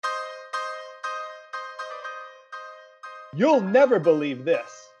You'll never believe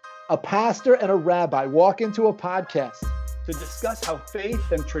this. A pastor and a rabbi walk into a podcast to discuss how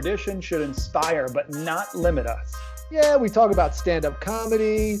faith and tradition should inspire but not limit us. Yeah, we talk about stand-up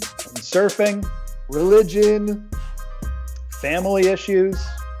comedy, and surfing, religion, family issues,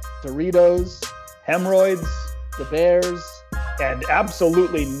 Doritos, hemorrhoids, the Bears, and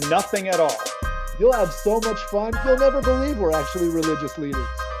absolutely nothing at all. You'll have so much fun, you'll never believe we're actually religious leaders.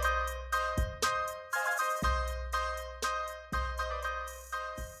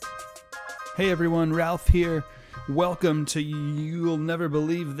 Hey everyone, Ralph here. Welcome to You'll Never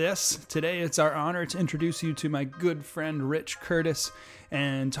Believe This. Today it's our honor to introduce you to my good friend Rich Curtis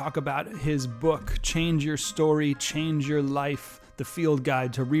and talk about his book, Change Your Story, Change Your Life, the field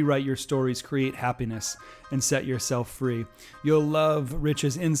guide to rewrite your stories, create happiness, and set yourself free. You'll love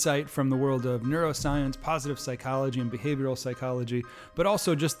Rich's insight from the world of neuroscience, positive psychology, and behavioral psychology, but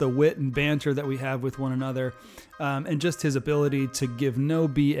also just the wit and banter that we have with one another, and just his ability to give no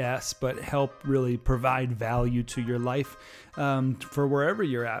BS, but help really provide value to your life for wherever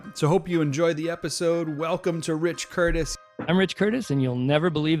you're at. So hope you enjoy the episode. Welcome to Rich Curtis. I'm Rich Curtis, and you'll never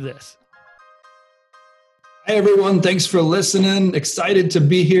believe this. Hey everyone, thanks for listening. Excited to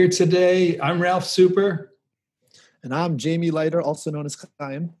be here today. I'm Ralph Super. And I'm Jamie Leiter, also known as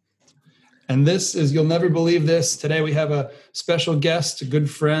Chaim. And this is You'll Never Believe This. Today we have a special guest, a good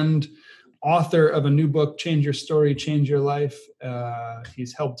friend, author of a new book, Change Your Story, Change Your Life.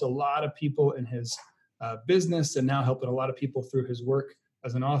 He's helped a lot of people in his business and now helping a lot of people through his work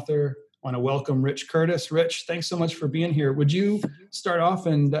as an author. I want to welcome Rich Curtis. Rich, thanks so much for being here. Would you start off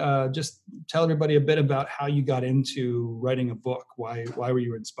and just tell everybody a bit about how you got into writing a book? Why were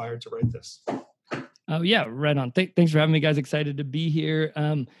you inspired to write this? Oh, yeah, right on. Thanks for having me, guys. Excited to be here.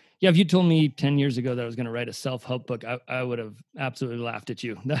 If you told me 10 years ago that I was going to write a self-help book, I would have absolutely laughed at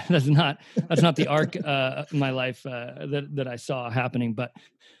you. That's not the arc of my life that I saw happening. But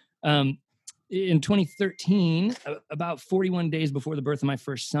in 2013, about 41 days before the birth of my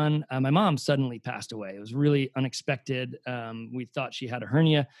first son, my mom suddenly passed away. It was really unexpected. We thought she had a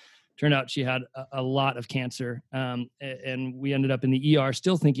hernia. Turned out she had a lot of cancer. And we ended up in the ER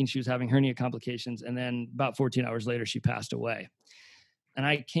still thinking she was having hernia complications. And then about 14 hours later, she passed away. And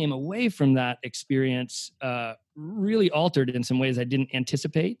I came away from that experience really altered in some ways I didn't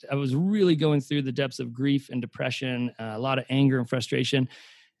anticipate. I was really going through the depths of grief and depression, a lot of anger and frustration.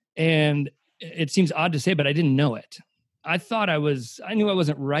 And it seems odd to say, but I didn't know it. I knew I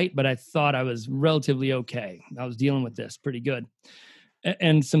wasn't right, but I thought I was relatively okay. I was dealing with this pretty good.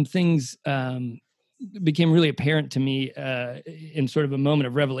 And some things became really apparent to me in sort of a moment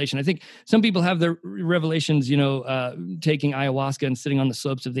of revelation. I think some people have their revelations, taking ayahuasca and sitting on the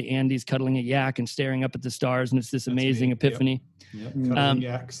slopes of the Andes, cuddling a yak and staring up at the stars. And it's this amazing epiphany. Yep. Cuddling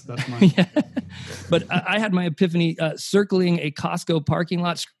yaks, that's mine. Yeah. But I had my epiphany circling a Costco parking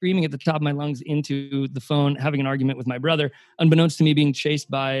lot, screaming at the top of my lungs into the phone, having an argument with my brother, unbeknownst to me being chased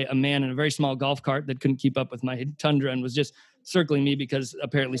by a man in a very small golf cart that couldn't keep up with my Tundra and was just circling me because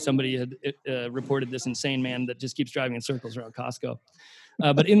apparently somebody had reported this insane man that just keeps driving in circles around Costco.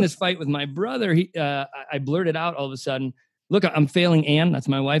 But in this fight with my brother, I blurted out all of a sudden, "Look, I'm failing Ann, that's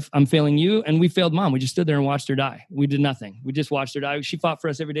my wife. I'm failing you, and we failed Mom. We just stood there and watched her die. We did nothing. We just watched her die. She fought for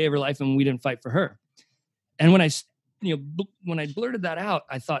us every day of her life, and we didn't fight for her." And when I blurted that out,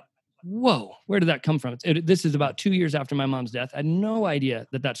 I thought, "Whoa, where did that come from?" This is about 2 years after my mom's death. I had no idea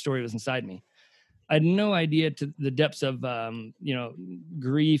that story was inside me. I had no idea to the depths of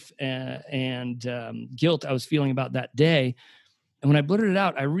grief and guilt I was feeling about that day. And when I blurted it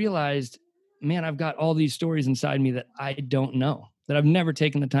out, I realized, man, I've got all these stories inside me that I don't know, that I've never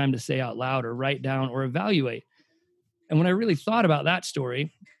taken the time to say out loud or write down or evaluate. And when I really thought about that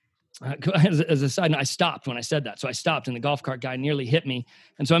story, as a side note, I stopped when I said that. So I stopped and the golf cart guy nearly hit me.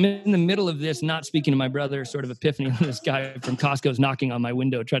 And so I'm in the middle of this, not speaking to my brother, sort of epiphany. This guy from Costco is knocking on my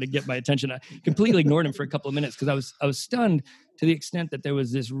window, trying to get my attention. I completely ignored him for a couple of minutes because I was stunned to the extent that there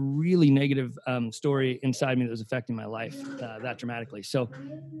was this really negative story inside me that was affecting my life that dramatically. So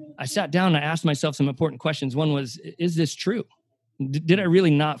I sat down and I asked myself some important questions. One was, is this true? Did I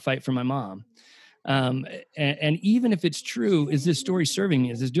really not fight for my mom? And even if it's true, is this story serving me?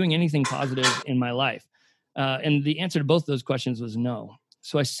 Is this doing anything positive in my life? And the answer to both those questions was no.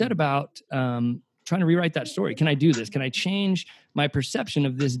 So I set about trying to rewrite that story. Can I do this? Can I change my perception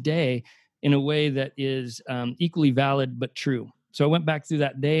of this day in a way that is equally valid but true? So I went back through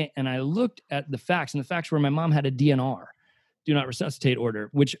that day and I looked at the facts, and the facts were my mom had a DNR, do not resuscitate order,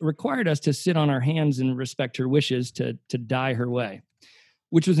 which required us to sit on our hands and respect her wishes to die her way.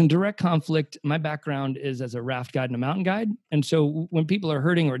 which was in direct conflict. My background is as a raft guide and a mountain guide. And so when people are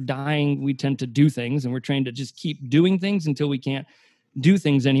hurting or dying, we tend to do things, and we're trained to just keep doing things until we can't do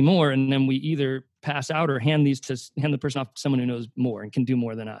things anymore. And then we either pass out or hand the person off to someone who knows more and can do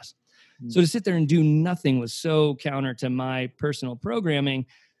more than us. So to sit there and do nothing was so counter to my personal programming.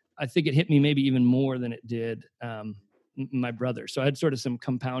 I think it hit me maybe even more than it did my brother. So I had sort of some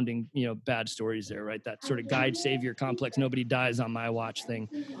compounding, bad stories there, right? That sort of guide savior complex, nobody dies on my watch thing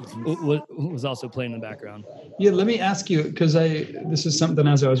was also playing in the background. Yeah, let me ask you, because this is something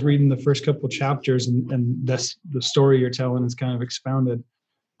as I was reading the first couple of chapters and the story you're telling is kind of expounded.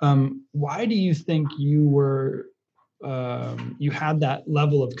 Why do you think you had that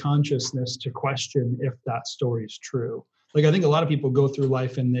level of consciousness to question if that story is true? Like, I think a lot of people go through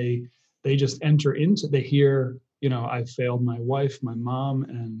life and they just they hear, I failed my wife, my mom,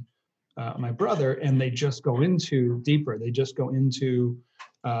 and my brother, and they just go into deeper. They just go into,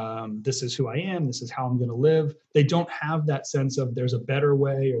 this is who I am. This is how I'm going to live. They don't have that sense of there's a better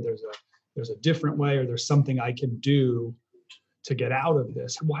way, or there's a different way, or there's something I can do to get out of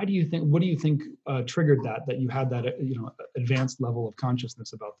this. What do you think triggered that you had that, advanced level of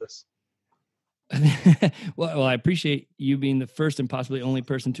consciousness about this? Well, I appreciate you being the first and possibly only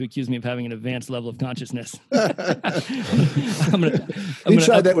person to accuse me of having an advanced level of consciousness. He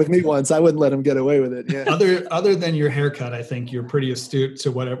tried that with me once. I wouldn't let him get away with it. Yeah. Other than your haircut, I think you're pretty astute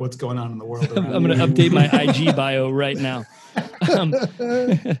to what's going on in the world. I'm going to update my IG bio right now.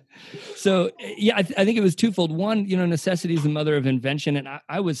 So yeah, I think it was twofold. One, necessity is the mother of invention. And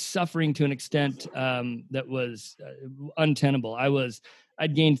I was suffering to an extent that was untenable.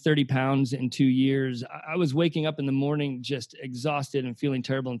 I'd gained 30 pounds in 2 years. I was waking up in the morning just exhausted and feeling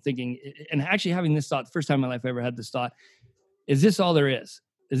terrible and thinking, and actually having this thought, the first time in my life I ever had this thought, is this all there is?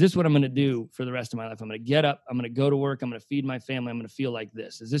 Is this what I'm going to do for the rest of my life? I'm going to get up, I'm going to go to work, I'm going to feed my family, I'm going to feel like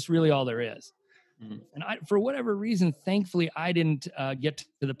this. Is this really all there is? Mm-hmm. And for whatever reason, thankfully, I didn't get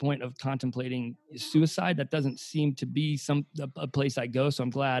to the point of contemplating suicide. That doesn't seem to be a place I go. So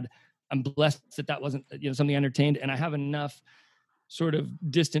I'm blessed that wasn't something I entertained. And I have enough sort of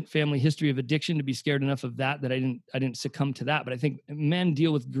distant family history of addiction to be scared enough of that I didn't succumb to that. But I think men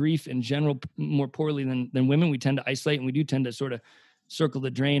deal with grief in general more poorly than women. We tend to isolate, and we do tend to sort of circle the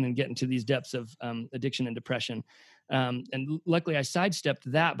drain and get into these depths of addiction and depression. And luckily I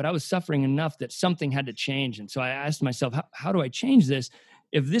sidestepped that, but I was suffering enough that something had to change. And so I asked myself, how do I change this?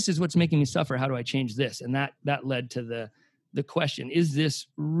 If this is what's making me suffer, how do I change this? And that led to the question, is this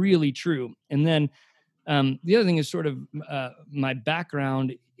really true? And then the other thing is sort of my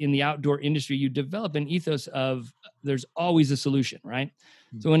background in the outdoor industry. You develop an ethos of there's always a solution, right?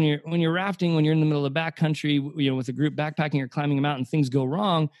 Mm-hmm. So when you're rafting, when you're in the middle of the backcountry, with a group backpacking or climbing a mountain, things go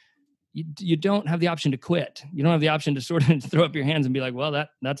wrong. You don't have the option to quit. You don't have the option to sort of throw up your hands and be like, well,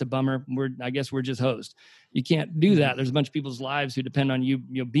 that's a bummer. I guess we're just hosed. You can't do that. There's a bunch of people's lives who depend on you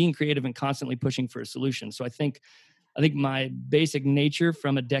being creative and constantly pushing for a solution. So I think my basic nature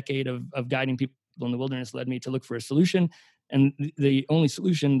from a decade of guiding people in the wilderness led me to look for a solution. And the only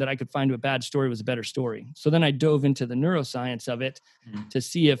solution that I could find to a bad story was a better story. So then I dove into the neuroscience of it to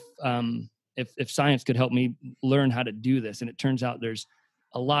see if science could help me learn how to do this. And it turns out there's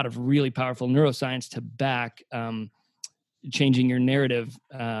a lot of really powerful neuroscience to back changing your narrative,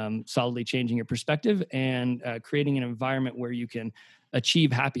 solidly changing your perspective, and creating an environment where you can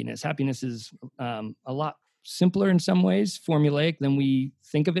achieve happiness. Happiness is a lot simpler in some ways, formulaic than we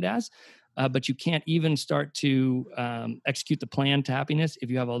think of it as. But you can't even start to execute the plan to happiness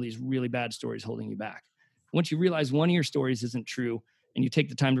if you have all these really bad stories holding you back. Once you realize one of your stories isn't true and you take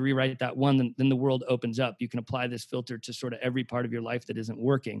the time to rewrite that one, then the world opens up. You can apply this filter to sort of every part of your life that isn't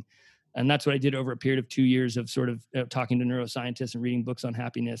working. And that's what I did over a period of 2 years of sort of talking to neuroscientists and reading books on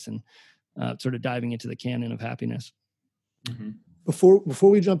happiness and sort of diving into the canon of happiness. Mm-hmm. Before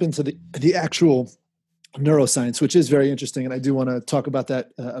we jump into the actual neuroscience, which is very interesting, and I do want to talk about that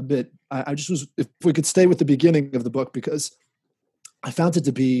a bit. I just was, if we could stay with the beginning of the book, because I found it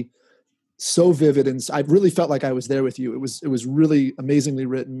to be so vivid, and I really felt like I was there with you. It was really amazingly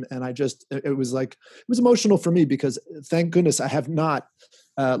written, and it was emotional for me because thank goodness I have not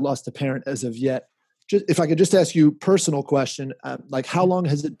lost a parent as of yet. Just, if I could just ask you a personal question, like how long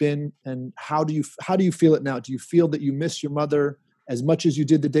has it been, and how do you feel it now? Do you feel that you miss your mother as much as you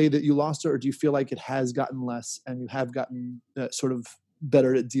did the day that you lost her, or do you feel like it has gotten less and you have gotten sort of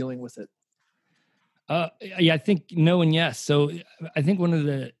better at dealing with it? Yeah, I think no and yes. So I think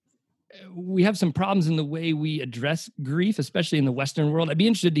we have some problems in the way we address grief, especially in the Western world. I'd be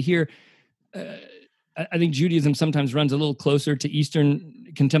interested to hear, I think Judaism sometimes runs a little closer to Eastern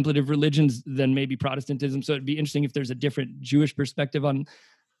contemplative religions than maybe Protestantism. So it'd be interesting if there's a different Jewish perspective on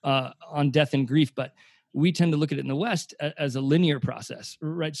death and grief. But we tend to look at it in the West as a linear process,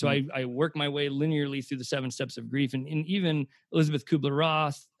 right? So I work my way linearly through the 7 steps of grief. And even Elizabeth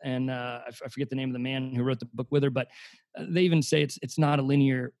Kubler-Ross, and I forget the name of the man who wrote the book with her, but they even say it's not a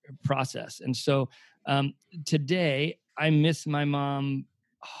linear process. And so today I miss my mom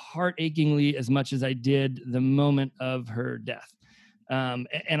heart achingly as much as I did the moment of her death.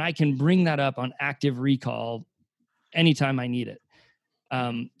 And I can bring that up on active recall anytime I need it.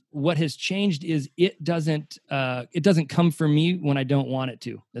 What has changed is it doesn't come for me when I don't want it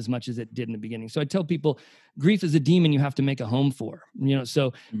to, as much as it did in the beginning. So I tell people, grief is a demon you have to make a home for.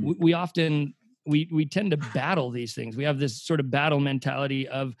 So we often tend to battle these things. We have this sort of battle mentality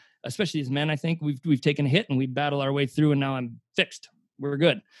of, especially as men, I think we've taken a hit and we battle our way through, and now I'm fixed. We're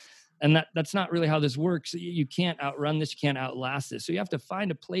good. And that's not really how this works. You can't outrun this. You can't outlast this. So you have to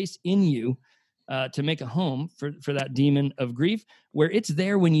find a place in you to make a home for that demon of grief, where it's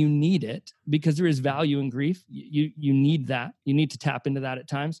there when you need it, because there is value in grief. You need that. You need to tap into that at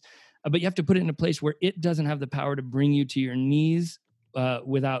times, but you have to put it in a place where it doesn't have the power to bring you to your knees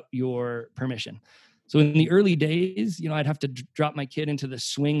without your permission. So in the early days, I'd have to drop my kid into the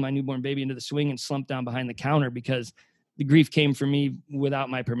swing, my newborn baby into the swing, and slump down behind the counter because the grief came for me without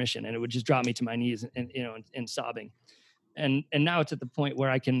my permission, and it would just drop me to my knees and sobbing. And now it's at the point where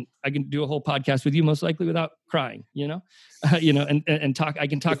I can do a whole podcast with you, most likely without crying, and talk. I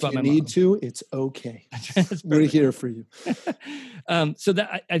can talk about my mom. If you need to, it's okay. We're here for you. So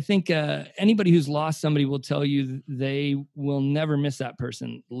that I think anybody who's lost somebody will tell you they will never miss that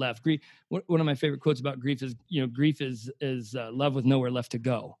person left. Grief. One of my favorite quotes about grief is, grief is love with nowhere left to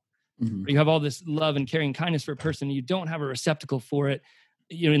go. Mm-hmm. You have all this love and caring kindness for a person, and you don't have a receptacle for it,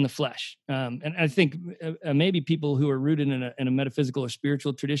 in the flesh. And I think maybe people who are rooted in a metaphysical or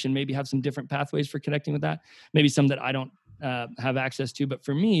spiritual tradition maybe have some different pathways for connecting with that. Maybe some that I don't have access to. But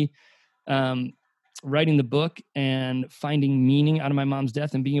for me, writing the book and finding meaning out of my mom's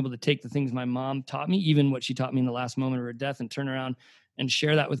death and being able to take the things my mom taught me, even what she taught me in the last moment of her death, and turn around and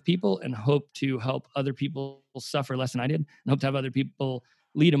share that with people and hope to help other people suffer less than I did, and hope to have other people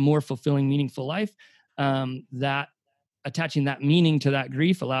lead a more fulfilling, meaningful life. That attaching that meaning to that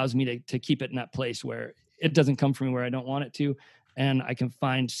grief allows me to keep it in that place where it doesn't come from me where I don't want it to, and I can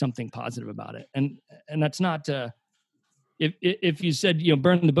find something positive about it. And that's not, if you said,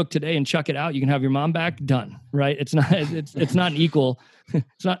 burn the book today and chuck it out, you can have your mom back, done, right? It's not an equal,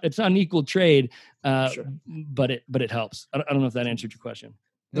 it's not an equal trade, sure. but it helps. I don't know if that answered your question.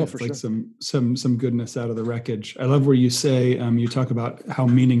 No, for sure. Like some goodness out of the wreckage. I love where you say, you talk about how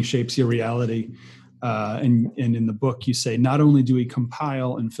meaning shapes your reality. And in the book, you say, not only do we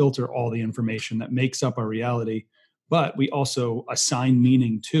compile and filter all the information that makes up our reality, but we also assign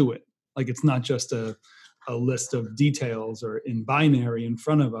meaning to it. Like, it's not just a list of details or in binary in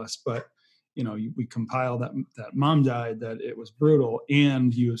front of us, but, we compile that mom died, that it was brutal,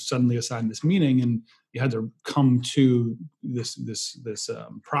 and you suddenly assign this meaning, and you had to come to this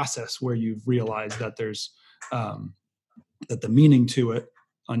process where you've realized that there's that the meaning to it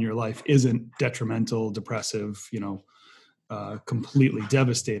on your life isn't detrimental, depressive, completely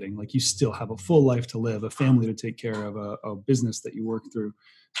devastating. Like, you still have a full life to live, a family to take care of, a business that you work through,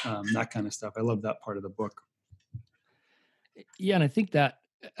 that kind of stuff. I love that part of the book. Yeah. And I think that,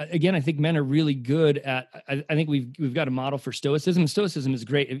 again, I think men are really good at, I think we've got a model for Stoicism. Stoicism is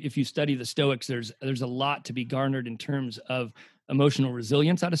great. If you study the Stoics, there's a lot to be garnered in terms of emotional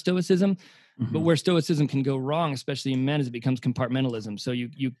resilience out of Stoicism. Mm-hmm. But where Stoicism can go wrong, especially in men, is it becomes compartmentalism. So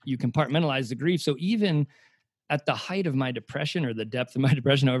you compartmentalize the grief. So even at the height of my depression, or the depth of my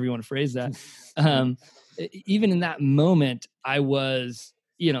depression, however you want to phrase that, even in that moment, I was,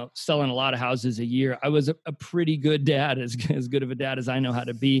 selling a lot of houses a year. I was a pretty good dad, as good of a dad as I know how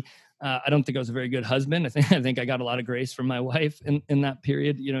to be. I don't think I was a very good husband. I think I got a lot of grace from my wife in that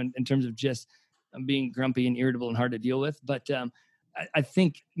period, in terms of just being grumpy and irritable and hard to deal with. But I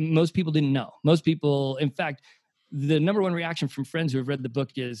think most people didn't know. Most people, in fact, the number one reaction from friends who have read the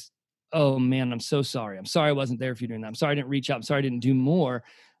book is, "Oh man, I'm so sorry. I'm sorry I wasn't there for you during that. I'm sorry I didn't reach out. I'm sorry I didn't do more."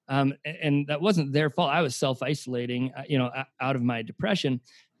 And that wasn't their fault. I was self-isolating, out of my depression.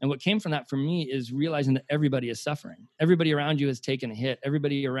 And what came from that for me is realizing that everybody is suffering. Everybody around you has taken a hit.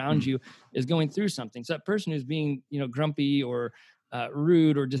 Everybody around you is going through something. So that person who's being, grumpy or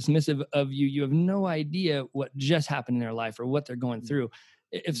rude or dismissive of you, you have no idea what just happened in their life or what they're going through.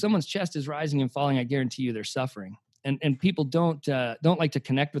 If someone's chest is rising and falling, I guarantee you they're suffering. And people don't like to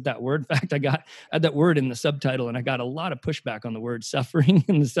connect with that word. In fact, I had that word in the subtitle, and I got a lot of pushback on the word suffering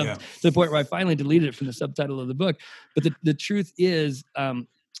in the to the point where I finally deleted it from the subtitle of the book. But the truth is,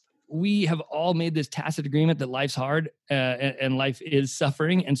 we have all made this tacit agreement that life's hard and life is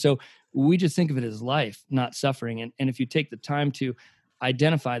suffering. And so we just think of it as life, not suffering. And if you take the time to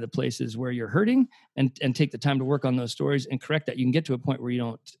identify the places where you're hurting and take the time to work on those stories and correct that, you can get to a point where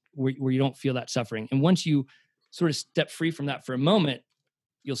you don't feel that suffering. And once you sort of step free from that for a moment,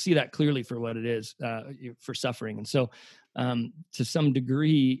 you'll see that clearly for what it is, for suffering. And so to some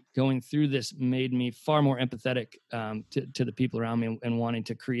degree, going through this made me far more empathetic to the people around me and wanting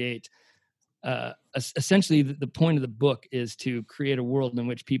to create, essentially the point of the book is to create a world in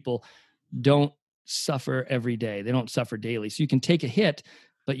which people don't suffer every day. They don't suffer daily. So you can take a hit,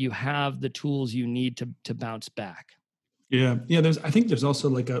 but you have the tools you need to bounce back. Yeah. I think there's also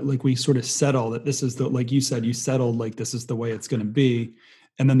like we sort of settle that this is like you said, you settled like this is the way it's going to be.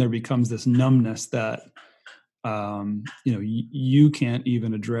 And then there becomes this numbness that, you can't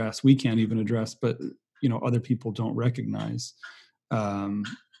even address, we can't even address, but, other people don't recognize. And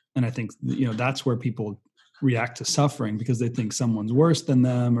I think, that's where people react to suffering because they think someone's worse than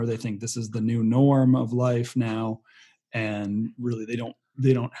them, or they think this is the new norm of life now. And really they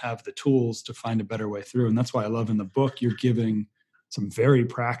don't have the tools to find a better way through. And that's why I love in the book, you're giving some very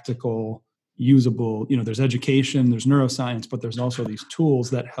practical, usable, there's education, there's neuroscience, but there's also these tools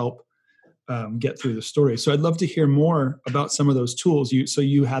that help get through the story. So I'd love to hear more about some of those tools. So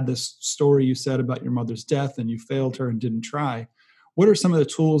you had this story you said about your mother's death and you failed her and didn't try. What are some of the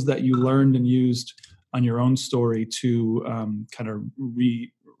tools that you learned and used on your own story to kind of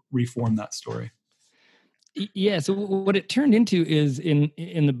reform that story? Yeah. So what it turned into is in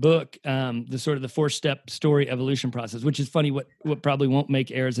the book, the sort of the 4-step story evolution process, which is funny. What probably won't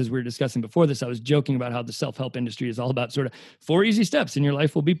make airs, as we were discussing before this, I was joking about how the self-help industry is all about sort of 4 easy steps and your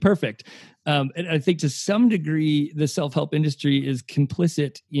life will be perfect. And I think to some degree, the self-help industry is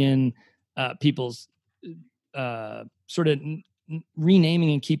complicit in people's sort of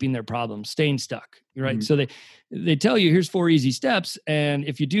renaming and keeping their problems, staying stuck, right? Mm-hmm. So they tell you, here's 4 easy steps. And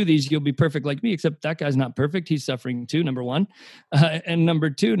if you do these, you'll be perfect like me, except that guy's not perfect. He's suffering too, number one. And number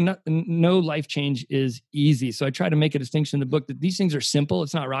two, no life change is easy. So I try to make a distinction in the book that these things are simple.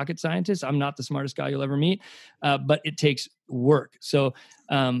 It's not rocket scientists. I'm not the smartest guy you'll ever meet, but it takes work. So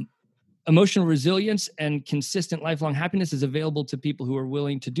emotional resilience and consistent lifelong happiness is available to people who are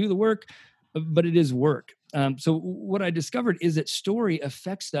willing to do the work, but it is work. So what I discovered is that story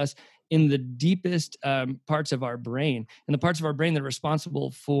affects us in the deepest parts of our brain, and the parts of our brain that are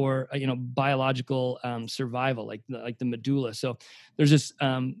responsible for biological survival, like the medulla. So there's this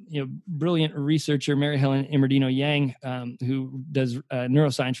brilliant researcher, Mary Helen Immordino-Yang, who does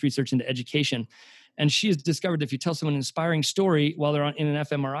neuroscience research into education, and she has discovered if you tell someone an inspiring story while they're in an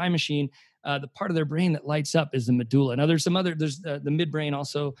fMRI machine, the part of their brain that lights up is the medulla. Now there's the midbrain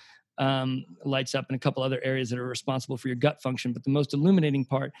also lights up in a couple other areas that are responsible for your gut function. But the most illuminating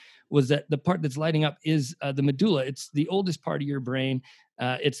part was that the part that's lighting up is the medulla. It's the oldest part of your brain.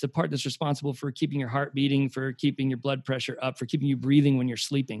 It's the part that's responsible for keeping your heart beating, for keeping your blood pressure up, for keeping you breathing when you're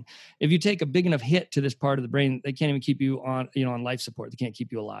sleeping. If you take a big enough hit to this part of the brain, they can't even keep you on life support. They can't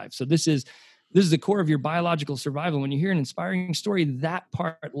keep you alive. So this is the core of your biological survival. When you hear an inspiring story, that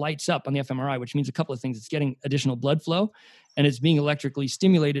part lights up on the fMRI, which means a couple of things. It's getting additional blood flow, and it's being electrically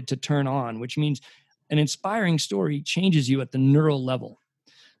stimulated to turn on, which means an inspiring story changes you at the neural level.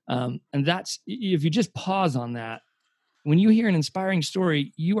 And that's, if you just pause on that, when you hear an inspiring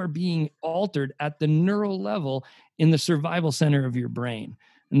story, you are being altered at the neural level in the survival center of your brain.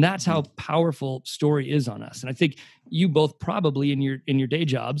 And that's how powerful story is on us. And I think you both probably in your day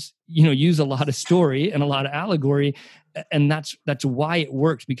jobs, use a lot of story and a lot of allegory, and that's why it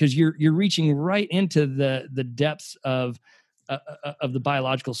works, because you're reaching right into the depths of the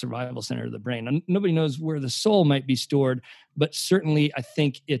biological survival center of the brain. And nobody knows where the soul might be stored, but certainly I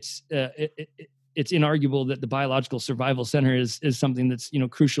think it's inarguable that the biological survival center is something that's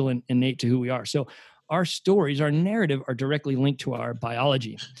crucial and innate to who we are. So our stories, our narrative, are directly linked to our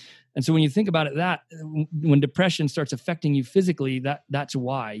biology. And so when you think about it, when depression starts affecting you physically, that's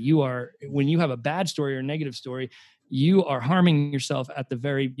why when you have a bad story or a negative story, you are harming yourself at the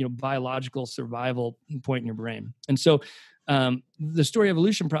very biological survival point in your brain. And so the story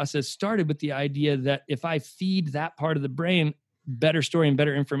evolution process started with the idea that if I feed that part of the brain better story and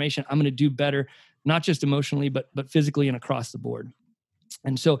better information, I'm going to do better, not just emotionally, but physically and across the board.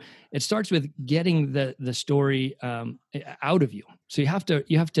 And so it starts with getting the story out of you. So you have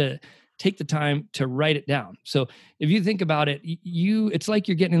to take the time to write it down. So if you think about it, it's like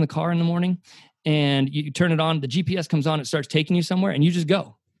you're getting in the car in the morning and you turn it on, the GPS comes on, it starts taking you somewhere, and you just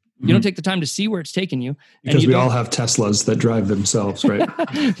go. You don't take the time to see where it's taking you. Because we all have Teslas that drive themselves, right?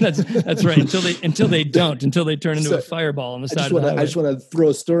 That's right. Until they turn into a fireball on the side of the highway. I just want to throw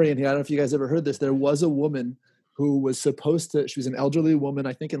a story in here. I don't know if you guys ever heard this. There was a woman who was supposed to, she was an elderly woman,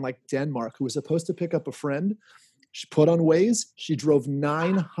 I think in like Denmark, who was supposed to pick up a friend. She put on Waze. She drove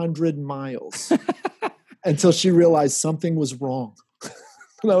 900 miles until she realized something was wrong.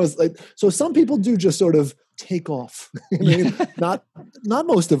 And I was like, so some people do just sort of take off. I mean, not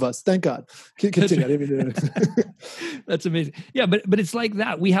most of us, thank God. Continue. That's amazing. Yeah, but it's like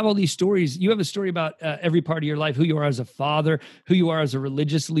that. We have all these stories. You have a story about every part of your life, who you are as a father, who you are as a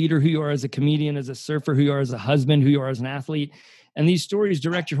religious leader, who you are as a comedian, as a surfer, who you are as a husband, who you are as an athlete. And these stories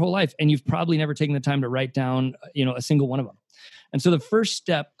direct your whole life. And you've probably never taken the time to write down, a single one of them. And so the first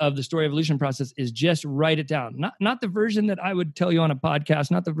step of the story evolution process is just write it down. Not the version that I would tell you on a podcast,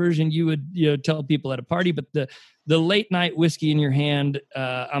 not the version you would tell people at a party, but the late night whiskey in your hand,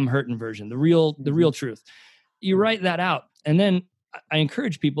 I'm hurting version, the real truth. You write that out. And then I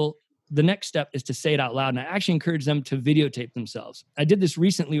encourage people, the next step is to say it out loud. And I actually encourage them to videotape themselves. I did this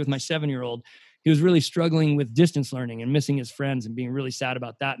recently with my 7-year-old. He was really struggling with distance learning and missing his friends and being really sad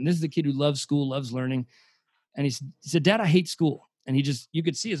about that. And this is a kid who loves school, loves learning. And he said, Dad, I hate school. And you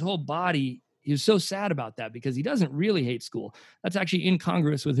could see his whole body. He was so sad about that because he doesn't really hate school. That's actually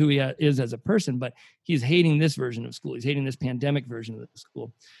incongruous with who he is as a person, but he's hating this version of school. He's hating this pandemic version of the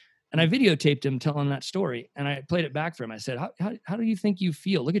school. And I videotaped him telling that story. And I played it back for him. I said, how do you think you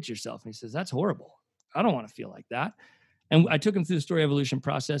feel? Look at yourself. And he says, that's horrible. I don't want to feel like that. And I took him through the story evolution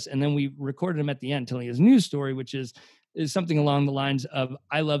process. And then we recorded him at the end telling his news story, which is something along the lines of,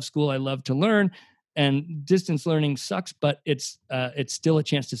 I love school. I love to learn. And distance learning sucks, but it's still a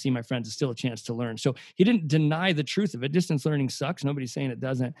chance to see my friends. It's still a chance to learn. So he didn't deny the truth of it. Distance learning sucks. Nobody's saying it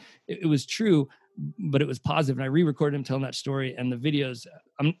doesn't. It was true, but it was positive. And I re-recorded him telling that story. And the videos,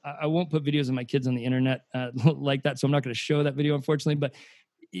 I won't put videos of my kids on the internet like that. So I'm not going to show that video, unfortunately. But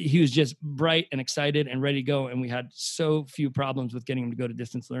he was just bright and excited and ready to go. And we had so few problems with getting him to go to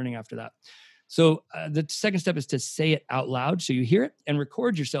distance learning after that. So the second step is to say it out loud. So you hear it and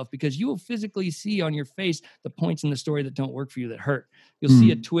record yourself, because you will physically see on your face the points in the story that don't work for you, that hurt. You'll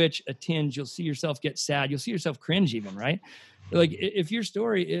see a twitch, a tinge. You'll see yourself get sad. You'll see yourself cringe even, right? Like if your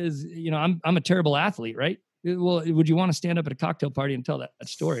story is, I'm a terrible athlete, right? Well, would you want to stand up at a cocktail party and tell that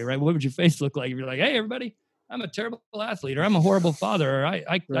story, right? What would your face look like if you're like, hey, everybody, I'm a terrible athlete, or I'm a horrible father, or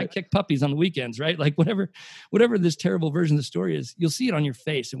I kick puppies on the weekends, right? Like whatever this terrible version of the story is, you'll see it on your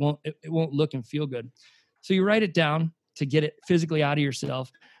face. It won't look and feel good. So you write it down to get it physically out of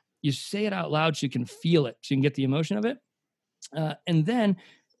yourself. You say it out loud so you can feel it, so you can get the emotion of it. And then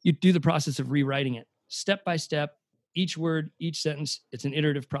you do the process of rewriting it step by step, each word, each sentence. It's an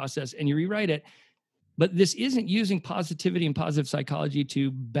iterative process, and you rewrite it. But this isn't using positivity and positive psychology to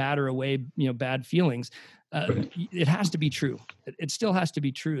batter away, bad feelings. It has to be true. It still has to be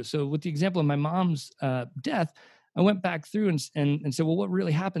true. So with the example of my mom's death, I went back through and said, well, what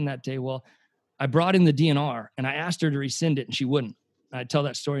really happened that day? Well, I brought in the DNR and I asked her to rescind it, and she wouldn't. I tell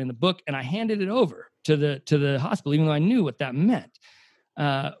that story in the book, and I handed it over to the hospital, even though I knew what that meant.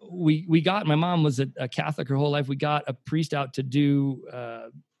 My mom was a Catholic her whole life. We got a priest out to do,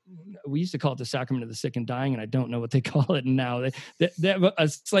 we used to call it the sacrament of the sick and dying, and I don't know what they call it now. They have a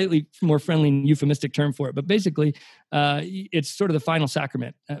slightly more friendly and euphemistic term for it, but basically it's sort of the final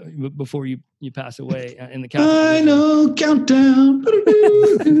sacrament before you pass away in the Catholic Final countdown.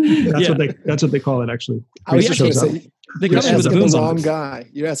 That's what they call it, actually. I was just going to say, you're asking the wrong box. guy.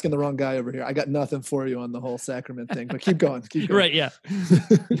 You're asking the wrong guy over here. I got nothing for you on the whole sacrament thing, but keep going. Right, yeah.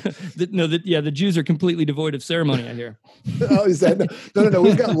 The Jews are completely devoid of ceremony, I hear. Oh, is that? No.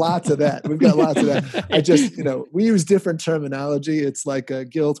 We've got lots of that. I just, we use different terminology. It's like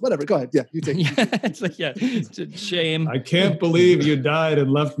guilt, whatever. Go ahead. Yeah, you take it. It's like, it's a shame. I can't believe you died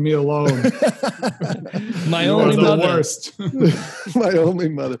and left me alone. My only mother. Worst. My only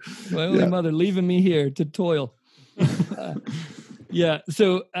mother. My only mother leaving me here to toil.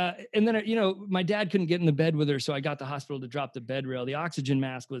 So, and then, my dad couldn't get in the bed with her. So I got the hospital to drop the bed rail. The oxygen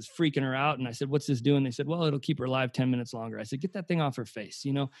mask was freaking her out. And I said, what's this doing? They said, well, it'll keep her alive 10 minutes longer. I said, get that thing off her face,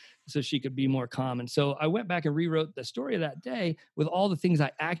 so she could be more calm. And so I went back and rewrote the story of that day with all the things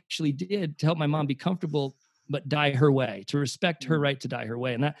I actually did to help my mom be comfortable, but die her way, to respect her right to die her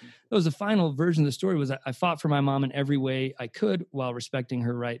way. And that was the final version of the story. Was I fought for my mom in every way I could while respecting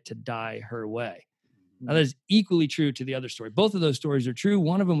her right to die her way. Now, that is equally true to the other story. Both of those stories are true.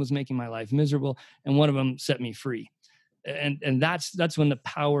 One of them was making my life miserable, and one of them set me free. And that's when the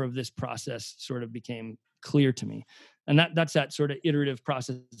power of this process sort of became clear to me. And that's that sort of iterative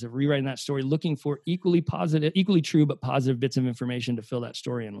process of rewriting that story, looking for equally true, but positive bits of information to fill that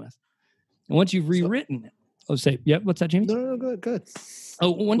story in with. And once you've rewritten it, what's that, Jamie? No, good.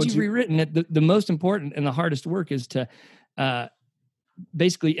 Once you've rewritten it, the most important and the hardest work is to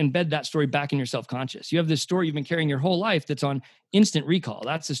basically embed that story back in your self-conscious. You have this story you've been carrying your whole life that's on instant recall.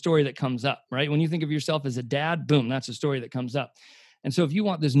 That's the story that comes up, right? When you think of yourself as a dad, boom, that's the story that comes up. And so if you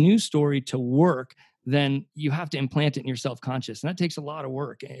want this new story to work, then you have to implant it in your self-conscious. And that takes a lot of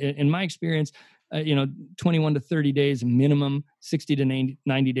work. In my experience, 21 to 30 days minimum, 60 to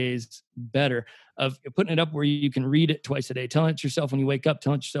 90 days better, of putting it up where you can read it twice a day, telling it to yourself when you wake up,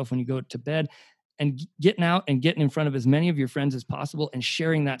 telling it to yourself when you go to bed, and getting out and getting in front of as many of your friends as possible and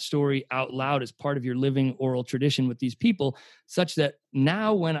sharing that story out loud as part of your living oral tradition with these people, such that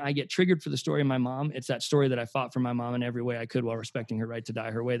now when I get triggered for the story of my mom, it's that story that I fought for my mom in every way I could while respecting her right to die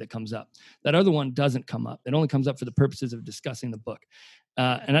her way that comes up. That other one doesn't come up. It only comes up for the purposes of discussing the book.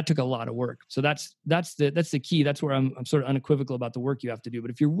 And that took a lot of work. So that's the key. That's where I'm sort of unequivocal about the work you have to do. But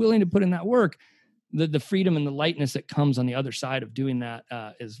if you're willing to put in that work, the freedom and the lightness that comes on the other side of doing that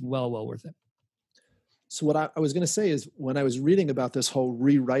is well worth it. So what I was going to say is, when I was reading about this whole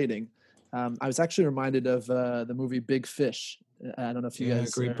rewriting, I was actually reminded of the movie Big Fish. I don't know if you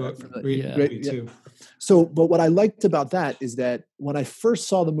guys. Great book. Great too. So, but what I liked about that is that when I first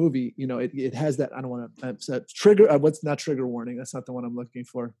saw the movie, it has that, I don't want to trigger. What's not trigger warning? That's not the one I'm looking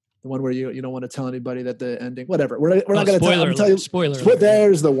for. The one where you don't want to tell anybody that the ending, whatever. We're not going to tell you. Spoiler.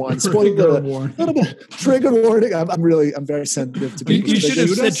 There's the one. Spoiler warning. Trigger warning. I'm very sensitive to people. You should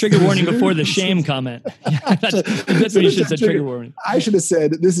have said trigger warning before the shame comment. That's what you should have said. Trigger warning. I should have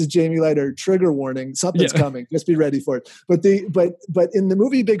said, this is Jamie Leiter. Trigger warning. Something's coming. Just be ready for it. But in the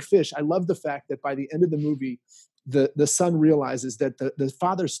movie Big Fish, I love the fact that by the end of the movie, the son realizes that the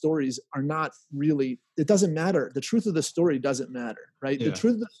father's stories are not really, it doesn't matter. The truth of the story doesn't matter, right? Yeah. The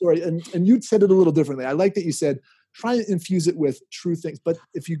truth of the story, and you said it a little differently. I like that you said, try and infuse it with true things. But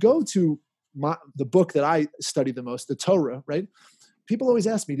if you go to the book that I study the most, the Torah, right? People always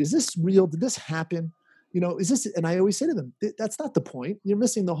ask me, is this real? Did this happen? Is this, and I always say to them, that's not the point. You're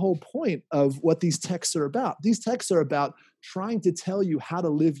missing the whole point of what these texts are about. These texts are about trying to tell you how to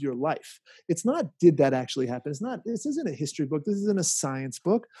live your life. It's not, did that actually happen? This isn't a history book. This isn't a science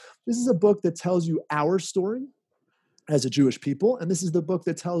book. This is a book that tells you our story as a Jewish people. And this is the book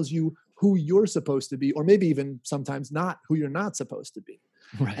that tells you who you're supposed to be, or maybe even sometimes not who you're not supposed to be.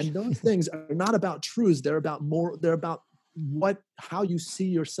 Right. And those things are not about truths. They're about how you see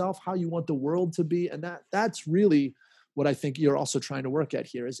yourself, how you want the world to be. And that's really what I think you're also trying to work at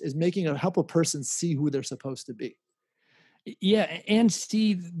here is help a person see who they're supposed to be. Yeah. And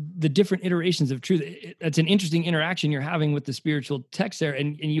see the different iterations of truth. That's an interesting interaction you're having with the spiritual text there.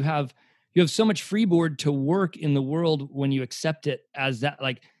 And you have so much freeboard to work in the world when you accept it as that,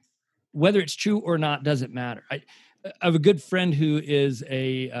 like, whether it's true or not, doesn't matter. I have a good friend who is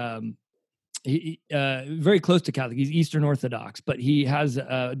very close to Catholic. He's Eastern Orthodox, but he has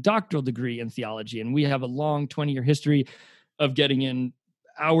a doctoral degree in theology. And we have a long 20-year history of getting in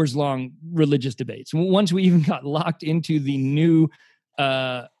hours-long religious debates. Once we even got locked into the new,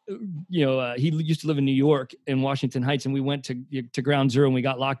 he used to live in New York in Washington Heights, and we went to Ground Zero, and we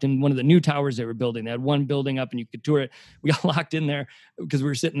got locked in one of the new towers they were building. They had one building up, and you could tour it. We got locked in there because we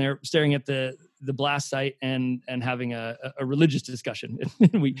were sitting there staring at the blast site and having a religious discussion.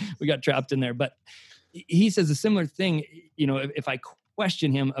 we got trapped in there. But he says a similar thing. If I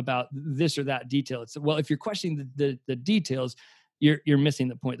question him about this or that detail, it's, well, if you're questioning the details, you're missing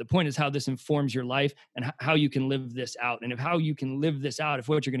the point. The point is how this informs your life and how you can live this out. And if how you can live this out, if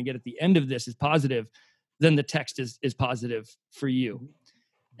what you're going to get at the end of this is positive, then the text is positive for you.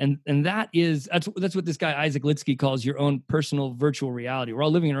 And that's what this guy Isaac Litsky calls your own personal virtual reality. We're all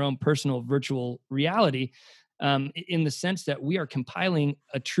living in our own personal virtual reality, in the sense that we are compiling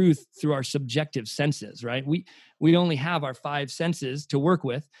a truth through our subjective senses, right? We only have our 5 senses to work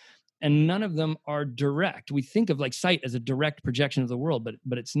with, and none of them are direct. We think of like sight as a direct projection of the world,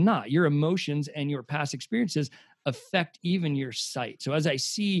 but it's not. Your emotions and your past experiences affect even your sight. So as I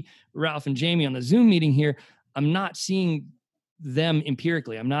see Ralph and Jamie on the Zoom meeting here, I'm not seeing them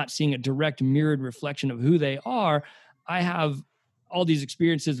empirically. I'm not seeing a direct mirrored reflection of who they are. I have all these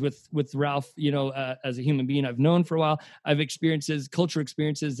experiences with Ralph, as a human being I've known for a while. I have cultural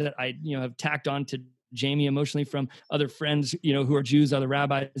experiences that I, have tacked on to Jamie emotionally from other friends, who are Jews, other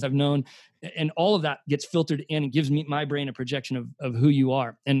rabbis I've known. And all of that gets filtered in and gives my brain a projection of who you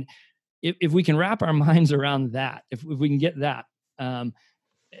are. And if we can wrap our minds around that, if we can get that, and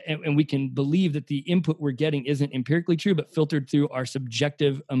we can believe that the input we're getting isn't empirically true, but filtered through our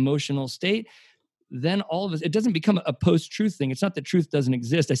subjective emotional state, then all of us, it doesn't become a post-truth thing. It's not that truth doesn't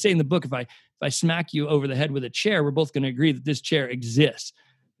exist. I say in the book, if I smack you over the head with a chair, we're both going to agree that this chair exists.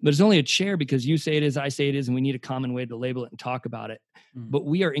 But it's only a chair because you say it is, I say it is, and we need a common way to label it and talk about it. But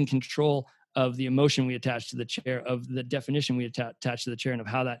we are in control of the emotion we attach to the chair, of the definition we attach to the chair, and of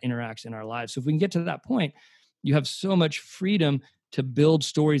how that interacts in our lives. So if we can get to that point, you have so much freedom to build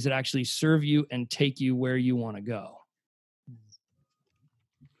stories that actually serve you and take you where you want to go.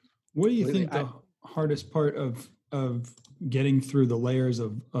 What do you think the hardest part of getting through the layers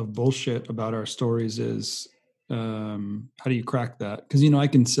of bullshit about our stories is? How do you crack that? Because, I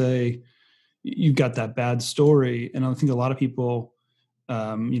can say you've got that bad story, and I think a lot of people,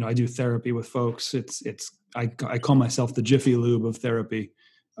 I do therapy with folks. I call myself the Jiffy Lube of therapy.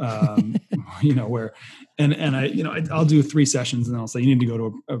 Where, I'll do 3 sessions and I'll say, you need to go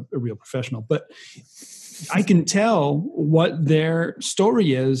to a real professional. But I can tell what their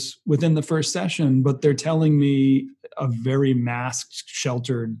story is within the first session, but they're telling me a very masked,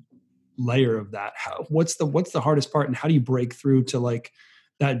 sheltered layer of that. What's the hardest part, and how do you break through to like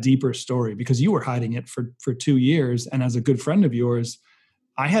that deeper story? Because you were hiding it for 2 years, and as a good friend of yours,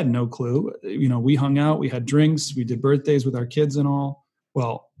 I had no clue. We hung out, we had drinks, we did birthdays with our kids and all.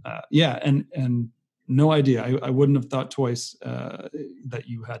 Well, and no idea. I wouldn't have thought twice that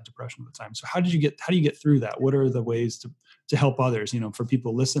you had depression at the time. So how do you get through that? What are the ways to help others? For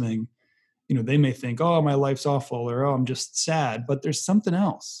people listening, they may think, oh, my life's awful, or, oh, I'm just sad, but there's something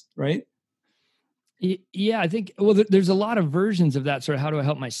else, right? Yeah, I think, there's a lot of versions of that. Sort of, how do I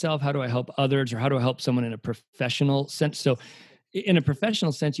help myself? How do I help others? Or how do I help someone in a professional sense? So in a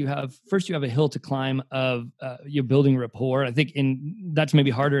professional sense, you have a hill to climb of you're building rapport. I think that's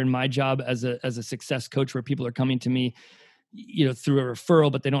maybe harder in my job as a success coach, where people are coming to me, through a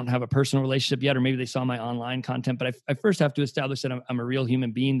referral, but they don't have a personal relationship yet, or maybe they saw my online content. But I first have to establish that I'm a real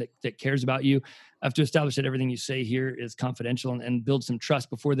human being that cares about you. I have to establish that everything you say here is confidential, and build some trust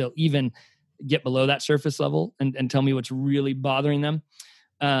before they'll even get below that surface level and tell me what's really bothering them.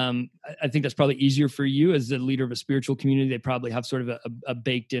 I think that's probably easier for you as the leader of a spiritual community. They probably have sort of a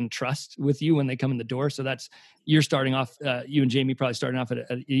baked in trust with you when they come in the door. So you're starting off, you and Jamie probably starting off at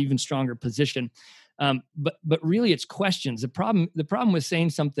an even stronger position. But really it's questions. The problem with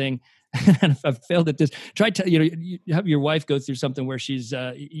saying something, and if I've failed at this, you have your wife go through something where she's,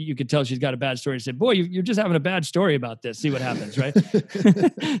 you could tell she's got a bad story, and say, boy, you're just having a bad story about this. See what happens, right?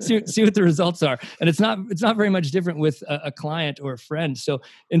 see what the results are. And it's not very much different with a client or a friend. So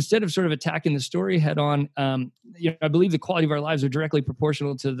instead of sort of attacking the story head on, I believe the quality of our lives are directly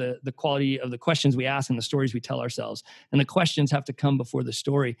proportional to the quality of the questions we ask and the stories we tell ourselves. And the questions have to come before the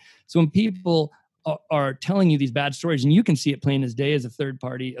story. So when people are telling you these bad stories, and you can see it plain as day as a third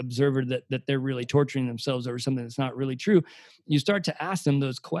party observer that they're really torturing themselves over something that's not really true, you start to ask them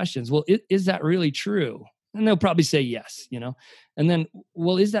those questions. Well, is that really true? And they'll probably say yes, and then,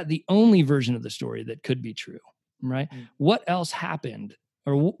 well, is that the only version of the story that could be true, right? Mm-hmm. What else happened?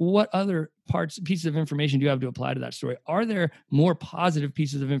 Or what other pieces of information do you have to apply to that story? Are there more positive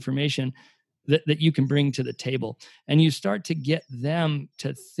pieces of information that you can bring to the table? And you start to get them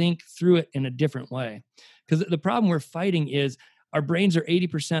to think through it in a different way. Because the problem we're fighting is our brains are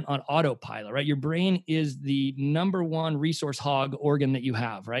 80% on autopilot, right? Your brain is the number one resource hog organ that you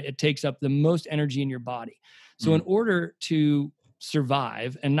have, right? It takes up the most energy in your body. So in order to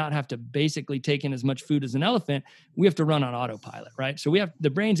survive and not have to basically take in as much food as an elephant, we have to run on autopilot, right? So the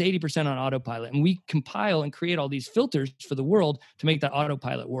brain's 80% on autopilot, and we compile and create all these filters for the world to make that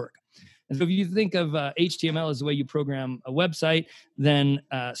autopilot work. And so if you think of HTML as the way you program a website, then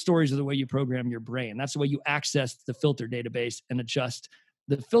stories are the way you program your brain. That's the way you access the filter database and adjust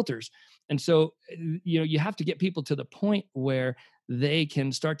the filters. And so, you have to get people to the point where they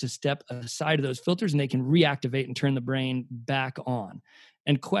can start to step aside of those filters, and they can reactivate and turn the brain back on.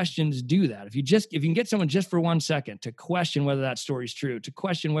 And questions do that. If you can get someone just for 1 second to question whether that story's true, to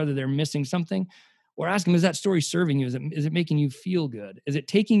question whether they're missing something, or ask them, is that story serving you? Is it making you feel good? Is it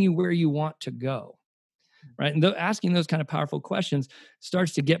taking you where you want to go? Right? And asking those kind of powerful questions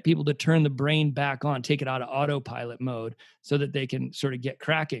starts to get people to turn the brain back on, take it out of autopilot mode so that they can sort of get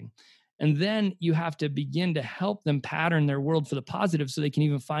cracking. And then you have to begin to help them pattern their world for the positive so they can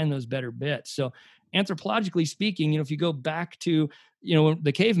even find those better bits. So anthropologically speaking, if you go back to,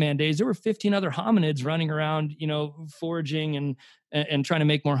 the caveman days, there were 15 other hominids running around, foraging and trying to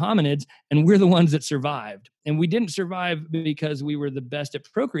make more hominids. And we're the ones that survived. And we didn't survive because we were the best at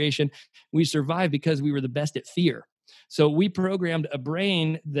procreation. We survived because we were the best at fear. So we programmed a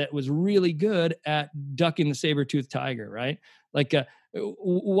brain that was really good at ducking the saber-toothed tiger, right? Like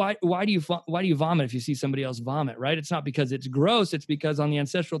why do you vomit if you see somebody else vomit, right? It's not because it's gross. It's because on the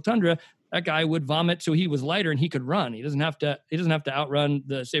ancestral tundra, that guy would vomit so he was lighter and he could run. He doesn't have to outrun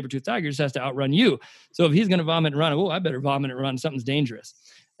the saber-toothed tiger. He just has to outrun you. So if he's going to vomit and run, I better vomit and run. Something's dangerous.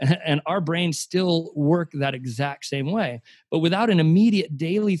 And our brains still work that exact same way, but without an immediate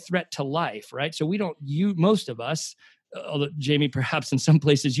daily threat to life, right? So most of us, although Jamie, perhaps in some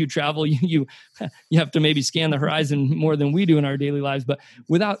places you travel, you have to maybe scan the horizon more than we do in our daily lives. But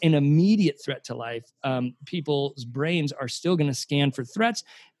without an immediate threat to life, people's brains are still going to scan for threats.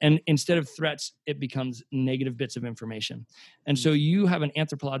 And instead of threats, it becomes negative bits of information. And so you have an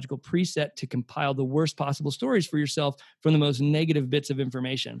anthropological preset to compile the worst possible stories for yourself from the most negative bits of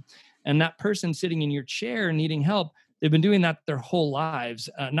information. And that person sitting in your chair needing help, they've been doing that their whole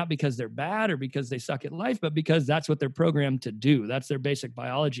lives, not because they're bad or because they suck at life, but because that's what they're programmed to do. That's their basic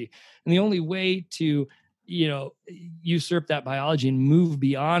biology. And the only way to, usurp that biology and move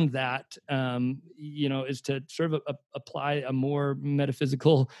beyond that, is to sort of apply a more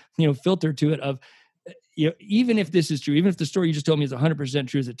metaphysical, filter to it of, even if this is true, even if the story you just told me is 100%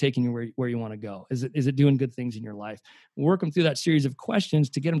 true, is it taking you where you want to go? Is it doing good things in your life? Work them through that series of questions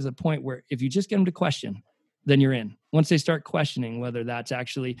to get them to the point where if you just get them to question, then you're in. Once they start questioning whether that's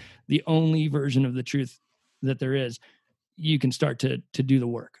actually the only version of the truth that there is, you can start to do the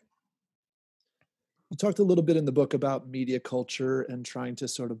work. You talked a little bit in the book about media culture and trying to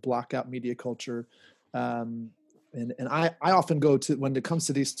sort of block out media culture. And I often go to, when it comes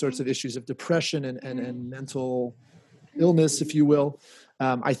to these sorts of issues of depression and mental illness, if you will,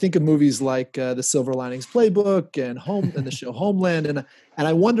 I think of movies like The Silver Linings Playbook and the show Homeland, and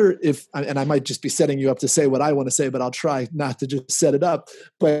I wonder if, and I might just be setting you up to say what I want to say, but I'll try not to just set it up.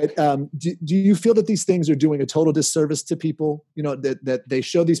 But do you feel that these things are doing a total disservice to people? That they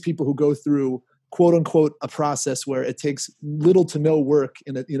show these people who go through, quote unquote, a process where it takes little to no work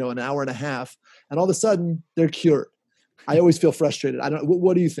in an hour and a half, and all of a sudden they're cured. I always feel frustrated. I don't.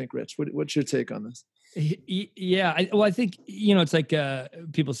 What do you think, Rich? What's your take on this? Yeah. I think, it's like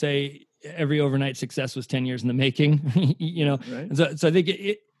people say every overnight success was 10 years in the making, Right. So I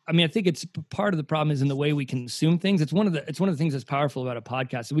think I think it's part of the problem is in the way we consume things. It's one of the things that's powerful about a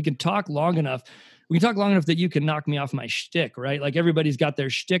podcast. We can talk long enough. That you can knock me off my shtick, right? Like everybody's got their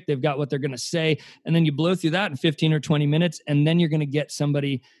shtick. They've got what they're going to say. And then you blow through that in 15 or 20 minutes. And then you're going to get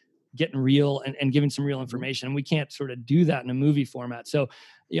somebody getting real and giving some real information. And we can't sort of do that in a movie format. So,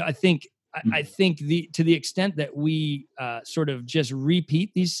 I think to the extent that we sort of just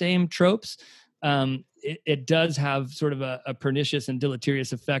repeat these same tropes, it does have sort of a pernicious and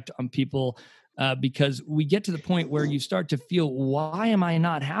deleterious effect on people because we get to the point where you start to feel, why am I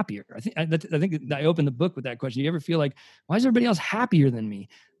not happier? I think I opened the book with that question. Do you ever feel like, why is everybody else happier than me?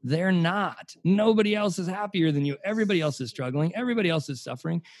 They're not. Nobody else is happier than you. Everybody else is struggling. Everybody else is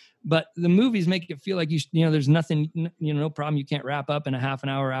suffering. But the movies make it feel like there's nothing, no problem. You can't wrap up in a half an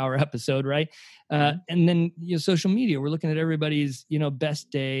hour episode, right? And then social media, we're looking at everybody's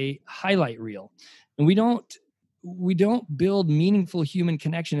best day highlight reel, and we don't build meaningful human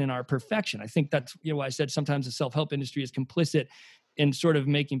connection in our perfection. I think that's why I said sometimes the self-help industry is complicit in sort of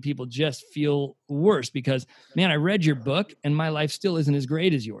making people just feel worse because, man, I read your book and my life still isn't as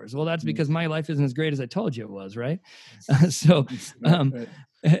great as yours. Well, that's because my life isn't as great as I told you it was, right? And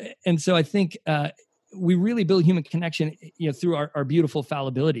so I think we really build human connection, through our beautiful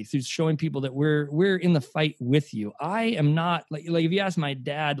fallibility, through showing people that we're in the fight with you. I am not like if you ask my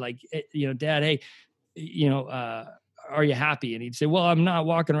dad, Dad, hey, are you happy? And he'd say, well, I'm not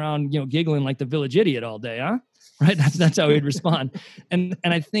walking around, giggling like the village idiot all day, huh? Right. That's how he'd respond. And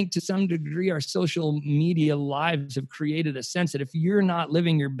I think to some degree, our social media lives have created a sense that if you're not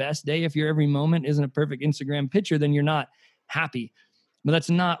living your best day, if your every moment isn't a perfect Instagram picture, then you're not happy. But that's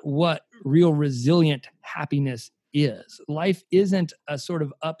not what real resilient happiness is. Life isn't a sort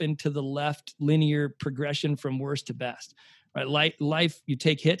of up and to the left linear progression from worst to best. Right. Life, you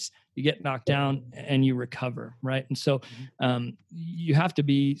take hits, you get knocked down and you recover. Right. And so you have to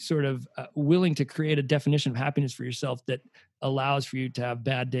be sort of willing to create a definition of happiness for yourself that allows for you to have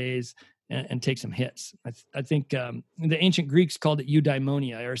bad days and take some hits. I think the ancient Greeks called it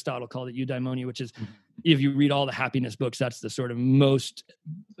eudaimonia. Aristotle called it eudaimonia, which is, if you read all the happiness books, that's the sort of most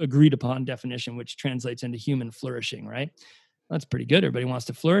agreed upon definition, which translates into human flourishing. Right. That's pretty good. Everybody wants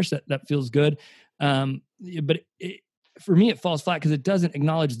to flourish. That feels good. But for me, it falls flat because it doesn't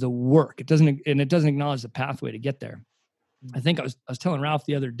acknowledge the work. It doesn't acknowledge the pathway to get there. I think I was telling Ralph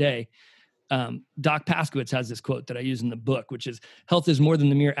the other day, Doc Paskowitz has this quote that I use in the book, which is, health is more than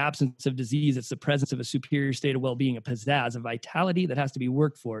the mere absence of disease. It's the presence of a superior state of well-being, a pizzazz, a vitality that has to be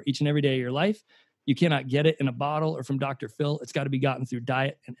worked for each and every day of your life You cannot get it in a bottle or from Dr. Phil. It's got to be gotten through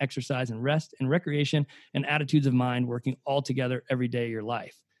diet and exercise and rest and recreation and attitudes of mind working all together every day of your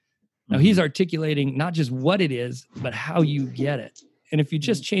life. Now, he's articulating not just what it is, but how you get it. And if you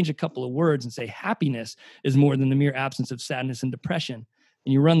just change a couple of words and say happiness is more than the mere absence of sadness and depression,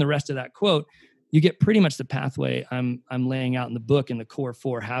 and you run the rest of that quote, you get pretty much the pathway I'm laying out in the book in the core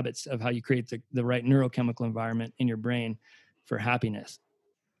 4 habits of how you create the right neurochemical environment in your brain for happiness.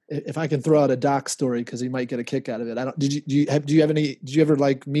 If I can throw out a Doc story, because he might get a kick out of it. Did you ever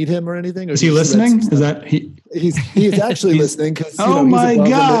like meet him or anything? Or is he listening? Is that he's actually listening? Oh my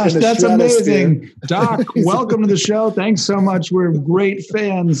gosh, that's amazing. Doc, welcome to the show. Thanks so much. We're great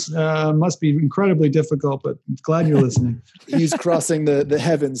fans. Must be incredibly difficult, but glad you're listening. He's crossing the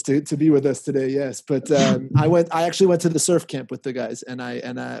heavens to be with us today. Yes. But I actually went to the surf camp with the guys and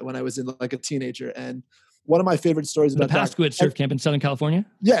when I was in like a teenager, and one of my favorite stories about the Pasquid surf camp in Southern California.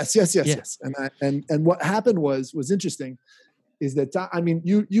 Yes. And what happened was interesting, is that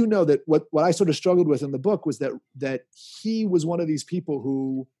you know that what I sort of struggled with in the book was that he was one of these people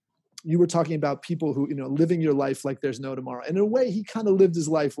who, you were talking about people who, living your life like there's no tomorrow. And in a way, he kind of lived his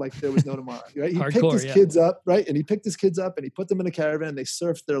life like there was no tomorrow. Right? He picked his kids up, right? And he picked his kids up and he put them in a caravan and they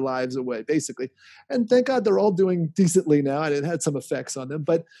surfed their lives away, basically. And thank God they're all doing decently now. And it had some effects on them.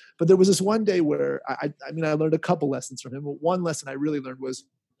 But there was this one day where I learned a couple lessons from him. But one lesson I really learned was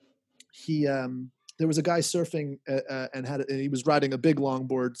there was a guy surfing and he was riding a big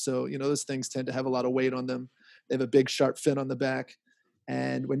longboard. So, those things tend to have a lot of weight on them. They have a big sharp fin on the back.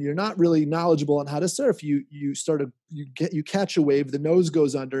 And when you're not really knowledgeable on how to surf, you catch a wave, the nose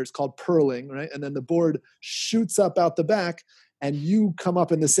goes under, it's called purling, right? And then the board shoots up out the back and you come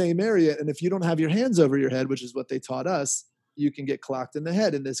up in the same area. And if you don't have your hands over your head, which is what they taught us, you can get clocked in the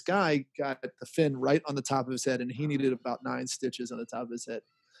head. And this guy got the fin right on the top of his head and he needed about 9 stitches on the top of his head.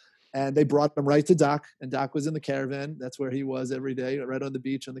 And they brought him right to Doc, and Doc was in the caravan. That's where he was every day, right on the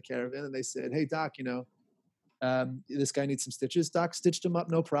beach on the caravan. And they said, "Hey, Doc, this guy needs some stitches." Doc stitched him up,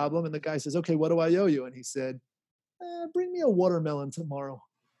 no problem. And the guy says, "Okay, what do I owe you?" And he said, "Bring me a watermelon tomorrow."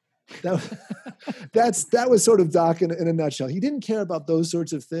 That was sort of Doc in a nutshell. He didn't care about those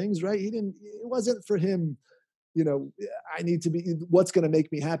sorts of things, right? It wasn't for him, I need to be, what's going to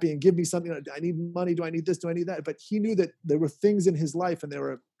make me happy and give me something. I need money. Do I need this? Do I need that? But he knew that there were things in his life and there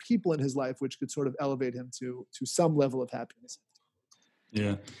were people in his life which could sort of elevate him to some level of happiness.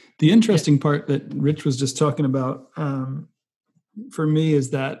 Yeah. The interesting part that Rich was just talking about for me is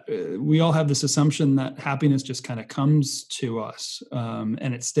that we all have this assumption that happiness just kind of comes to us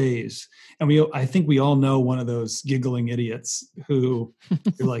and it stays. And I think we all know one of those giggling idiots who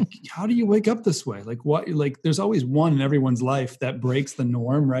you're like, how do you wake up this way? Like what? Like there's always one in everyone's life that breaks the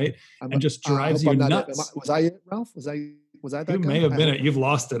norm, right? And just drives you nuts. Was I it, Ralph? Was I that you guy? May have been it. You've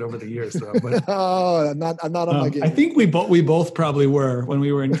lost it over the years, though. But I'm not on my game. I think we both probably were when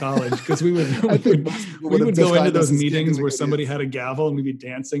we were in college, because we would go into those meetings where somebody had a gavel and we'd be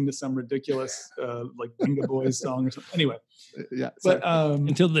dancing to some ridiculous like Venga Boys song or something. Anyway, yeah. But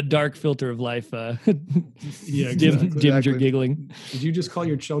until the dark filter of life yeah, dimmed your giggling. Did you just call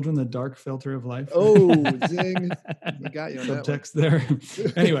your children the dark filter of life? Oh, zing! I got you on subtext there.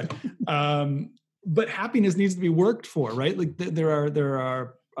 Anyway. But happiness needs to be worked for, right? Like there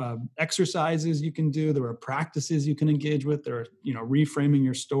are exercises you can do. There are practices you can engage with. There are, reframing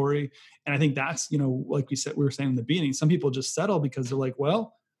your story. And I think that's, like we were saying in the beginning, some people just settle because they're like,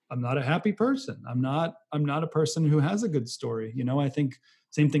 well, I'm not a happy person. I'm not a person who has a good story. I think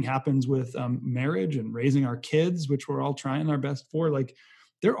same thing happens with marriage and raising our kids, which we're all trying our best for. Like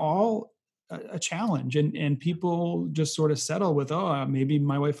they're all a challenge, and people just sort of settle with, maybe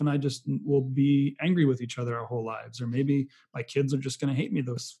my wife and I just will be angry with each other our whole lives, or maybe my kids are just going to hate me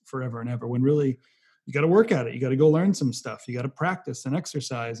those forever and ever, when really you got to work at it. You got to go learn some stuff. You got to practice and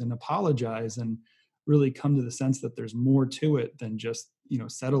exercise and apologize and really come to the sense that there's more to it than just,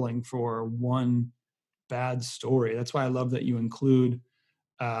 settling for one bad story. That's why I love that you include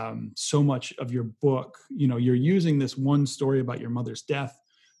so much of your book. You're using this one story about your mother's death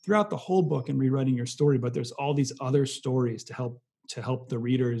throughout the whole book and rewriting your story, but there's all these other stories to help the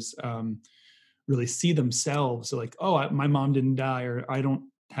readers really see themselves. So like, my mom didn't die, or I don't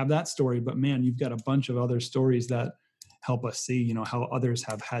have that story, but man, you've got a bunch of other stories that help us see, how others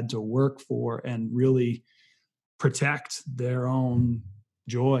have had to work for and really protect their own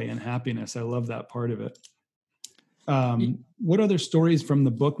joy and happiness. I love that part of it. What other stories from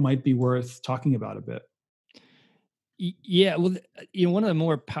the book might be worth talking about a bit? Yeah, well, one of the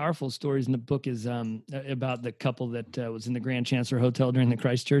more powerful stories in the book is about the couple that was in the Grand Chancellor Hotel during the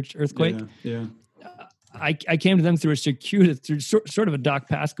Christchurch earthquake. Yeah. I came to them through a circuitous, through sort of a Doc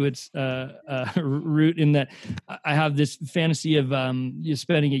Paskowitz route, in that I have this fantasy of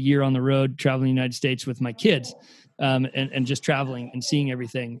spending a year on the road traveling the United States with my kids, and just traveling and seeing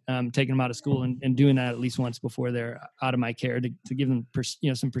everything, taking them out of school and doing that at least once before they're out of my care to give them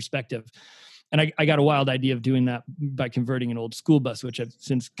some perspective. And I got a wild idea of doing that by converting an old school bus, which I've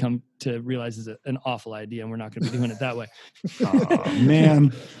since come to realize is an awful idea, and we're not going to be doing it that way. Oh,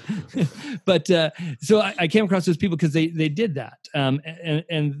 man. But so I came across those people because they did that.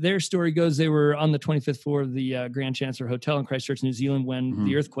 And their story goes, they were on the 25th floor of the Grand Chancellor Hotel in Christchurch, New Zealand, when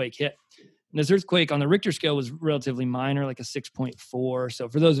the earthquake hit. And this earthquake on the Richter scale was relatively minor, like a 6.4. So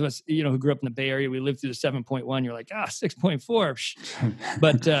for those of us, who grew up in the Bay Area, we lived through the 7.1. You're like,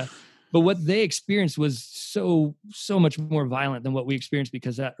 6.4. But what they experienced was so much more violent than what we experienced,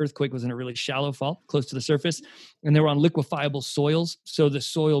 because that earthquake was in a really shallow fault close to the surface, and they were on liquefiable soils. So the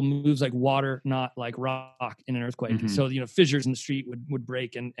soil moves like water, not like rock in an earthquake. Mm-hmm. So, fissures in the street would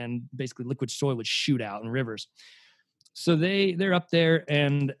break, and basically liquid soil would shoot out in rivers. So they're up there,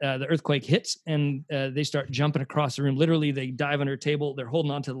 and the earthquake hits, and they start jumping across the room. Literally, they dive under a table. They're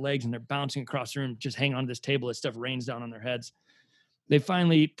holding onto the legs, and they're bouncing across the room, just hang on to this table as stuff rains down on their heads. They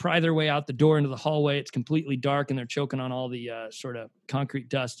finally pry their way out the door into the hallway. It's completely dark, and they're choking on all the sort of concrete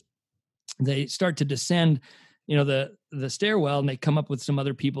dust. They start to descend, the stairwell, and they come up with some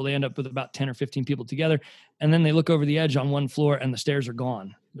other people. They end up with about 10 or 15 people together. And then they look over the edge on one floor, and the stairs are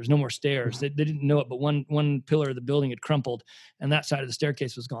gone. There's no more stairs. They didn't know it, but one pillar of the building had crumpled, and that side of the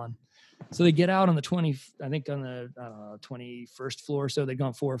staircase was gone. So they get out on the 21st floor. So they'd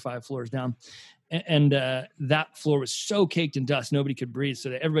gone 4 or 5 floors down. And that floor was so caked in dust, nobody could breathe.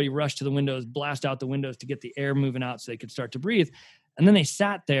 So everybody rushed to the windows, blast out the windows to get the air moving out so they could start to breathe. And then they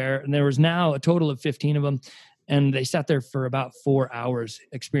sat there, and there was now a total of 15 of them. And they sat there for about 4 hours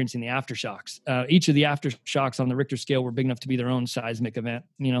experiencing the aftershocks. Each of the aftershocks on the Richter scale were big enough to be their own seismic event,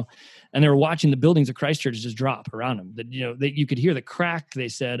 and they were watching the buildings of Christchurch just drop around them. That, you could hear the crack, they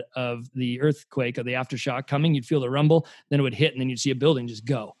said, of the earthquake, of the aftershock coming. You'd feel the rumble, then it would hit, and then you'd see a building just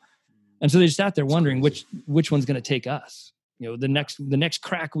go. And so they just sat there wondering which one's going to take us. The next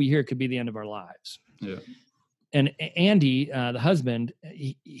crack we hear could be the end of our lives. Yeah. And Andy, the husband,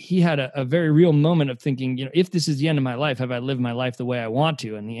 he had a very real moment of thinking, if this is the end of my life, have I lived my life the way I want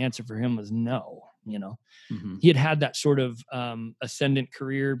to? And the answer for him was no. Mm-hmm. He had that sort of ascendant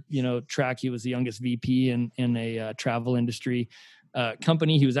career, track. He was the youngest VP in a travel industry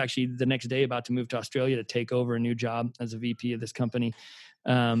company. He was actually the next day about to move to Australia to take over a new job as a VP of this company.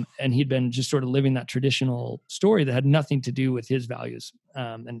 And he'd been just sort of living that traditional story that had nothing to do with his values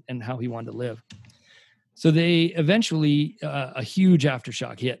and how he wanted to live. So they eventually, a huge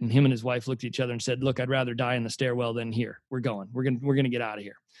aftershock hit, and him and his wife looked at each other and said, "Look, I'd rather die in the stairwell than here. We're going. We're going to get out of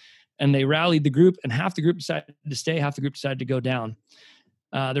here." And they rallied the group, and half the group decided to stay, half the group decided to go down.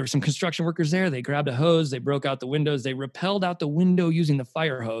 There were some construction workers there. They grabbed a hose, they broke out the windows, they rappelled out the window using the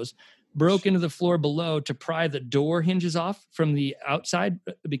fire hose, broke into the floor below to pry the door hinges off from the outside,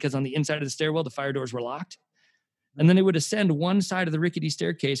 because on the inside of the stairwell, the fire doors were locked. And then they would ascend one side of the rickety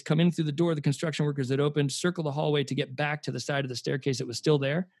staircase, come in through the door the construction workers had opened, circle the hallway to get back to the side of the staircase that was still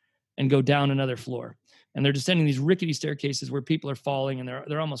there, and go down another floor. And they're descending these rickety staircases where people are falling, and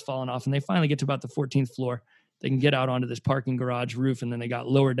they're almost falling off. And they finally get to about the 14th floor. They can get out onto this parking garage roof, and then they got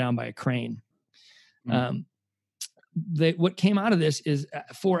lowered down by a crane. Mm-hmm. What came out of this is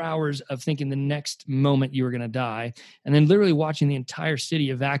 4 hours of thinking the next moment you were going to die, and then literally watching the entire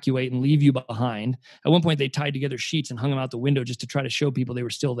city evacuate and leave you behind. At one point, they tied together sheets and hung them out the window just to try to show people they were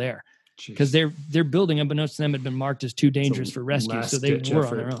still there, because their building, unbeknownst to them, had been marked as too dangerous for rescue, so they were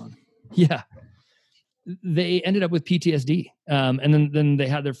on their own. Yeah. They ended up with PTSD, and then they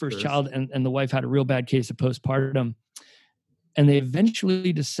had their first child, and the wife had a real bad case of postpartum, and they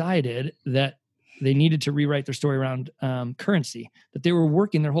eventually decided that they needed to rewrite their story around currency, that they were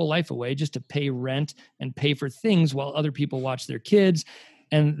working their whole life away just to pay rent and pay for things while other people watched their kids,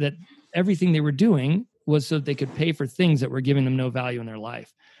 and that everything they were doing was so that they could pay for things that were giving them no value in their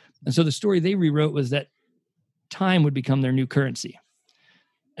life. And so the story they rewrote was that time would become their new currency.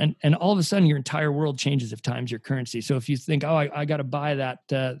 And all of a sudden, your entire world changes if time's your currency. So if you think, I got to buy that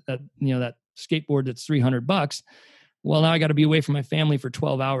skateboard that's $300, well, now I got to be away from my family for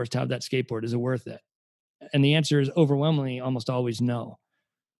 12 hours to have that skateboard. Is it worth it? And the answer is overwhelmingly almost always no.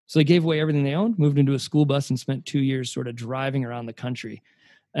 So they gave away everything they owned, moved into a school bus, and spent 2 years sort of driving around the country.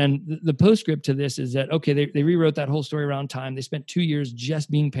 And the postscript to this is that, okay, they rewrote that whole story around time. They spent 2 years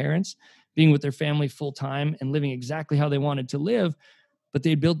just being parents, being with their family full time, and living exactly how they wanted to live. but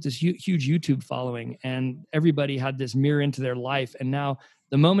they built this huge YouTube following, and everybody had this mirror into their life. And now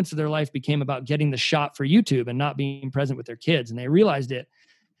the moments of their life became about getting the shot for YouTube and not being present with their kids. And they realized it.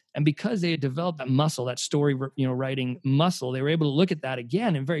 And because they had developed that muscle, that story, writing muscle, they were able to look at that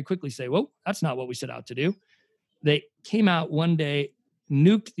again and very quickly say, whoa, that's not what we set out to do. They came out one day,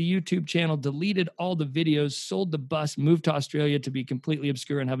 nuked the YouTube channel, deleted all the videos, sold the bus, moved to Australia to be completely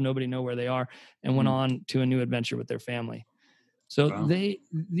obscure and have nobody know where they are, and went on to a new adventure with their family. So Wow.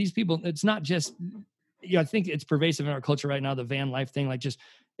 These people, it's not just, I think it's pervasive in our culture right now, the van life thing. Like, just,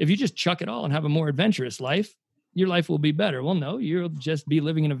 if you just chuck it all and have a more adventurous life, your life will be better. Well, no, you'll just be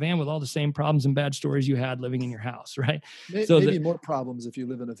living in a van with all the same problems and bad stories you had living in your house, right? Maybe more problems if you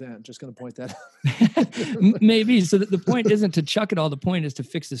live in a van. Just going to point that out. Maybe. So the point isn't to chuck it all. The point is to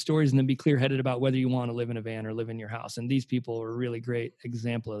fix the stories and then be clear-headed about whether you want to live in a van or live in your house. And these people are a really great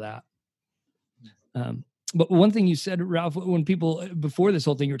example of that. But one thing you said, Ralph, when people, before this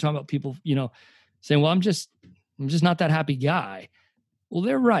whole thing, you were talking about people, saying, well, I'm just not that happy guy. Well,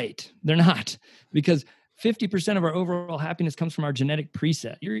 they're right. They're not, because 50% of our overall happiness comes from our genetic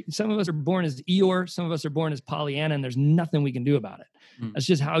preset. Some of us are born as Eeyore, some of us are born as Pollyanna, and there's nothing we can do about it. That's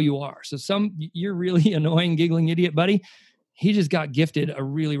just how you are. So you're really annoying, giggling idiot, buddy. He just got gifted a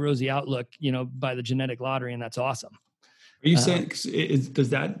really rosy outlook, by the genetic lottery, and that's awesome. Are you saying, is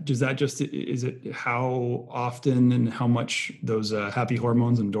it how often and how much those happy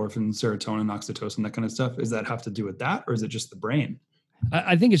hormones, endorphins, serotonin, oxytocin, that kind of stuff, does that have to do with that? Or is it just the brain?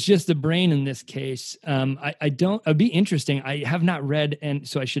 I think it's just the brain in this case. It'd be interesting. I have not read, and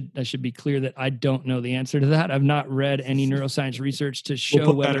so I should be clear that I don't know the answer to that. I've not read any neuroscience research to show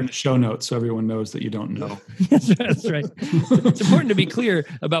we'll put that in the show notes so everyone knows that you don't know. That's right. It's important to be clear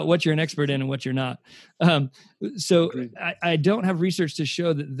about what you're an expert in and what you're not. So I don't have research to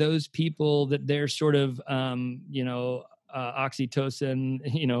show that those people, that they're sort of, oxytocin,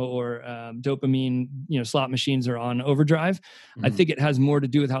 or dopamine, slot machines are on overdrive. I think it has more to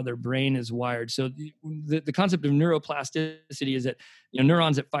do with how their brain is wired. So the concept of neuroplasticity is that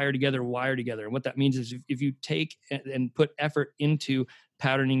neurons that fire together wire together. And what that means is if you take and put effort into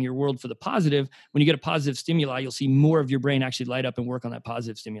patterning your world for the positive, when you get a positive stimuli, you'll see more of your brain actually light up and work on that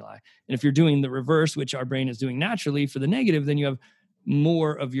positive stimuli. And if you're doing the reverse, which our brain is doing naturally for the negative, then you have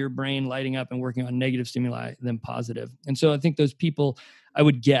more of your brain lighting up and working on negative stimuli than positive. And so I think those people, I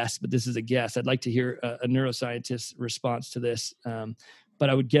would guess, but this is a guess, I'd like to hear a neuroscientist's response to this. But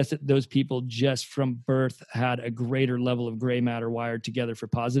I would guess that those people just from birth had a greater level of gray matter wired together for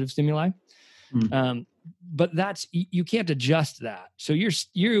positive stimuli. But you can't adjust that. So if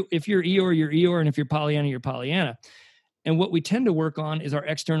you're Eeyore, you're Eeyore, and if you're Pollyanna, you're Pollyanna. And what we tend to work on is our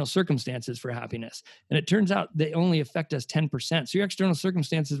external circumstances for happiness. And it turns out they only affect us 10%. So your external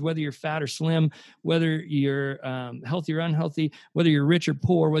circumstances, whether you're fat or slim, whether you're healthy or unhealthy, whether you're rich or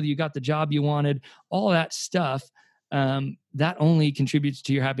poor, whether you got the job you wanted, all that stuff, that only contributes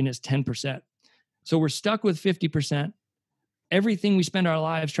to your happiness 10%. So we're stuck with 50%. Everything we spend our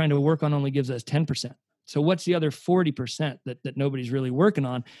lives trying to work on only gives us 10%. So what's the other 40% that nobody's really working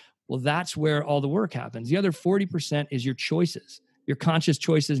on? Well, that's where all the work happens. The other 40% is your choices, your conscious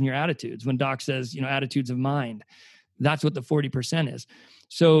choices and your attitudes. When Doc says, attitudes of mind, that's what the 40% is.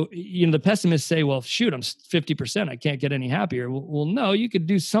 So, the pessimists say, well, shoot, I'm 50%. I can't get any happier. Well, no, you could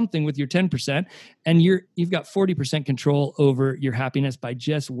do something with your 10%, and you've got 40% control over your happiness by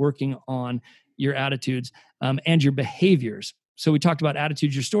just working on your attitudes and your behaviors. So we talked about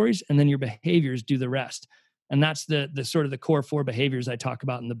attitudes, your stories, and then your behaviors do the rest. And that's the sort of the core 4 behaviors I talk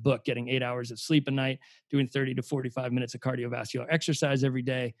about in the book: getting 8 hours of sleep a night, doing 30 to 45 minutes of cardiovascular exercise every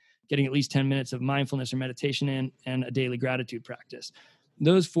day, getting at least 10 minutes of mindfulness or meditation in, and a daily gratitude practice.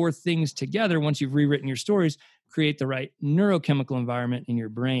 Those 4 things together, once you've rewritten your stories, create the right neurochemical environment in your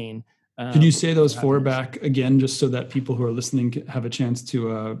brain. Could you say those 4 back again, just so that people who are listening have a chance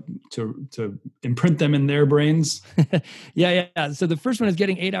to imprint them in their brains? Yeah. So the first one is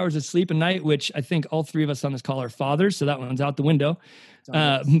getting 8 hours of sleep a night, which I think all 3 of us on this call are fathers, so that one's out the window.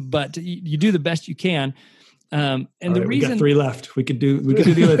 But you do the best you can. And all the reason, we got 3 left. We could do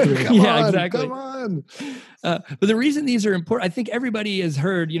the other 3. Yeah, exactly. Come on. But the reason these are important, I think everybody has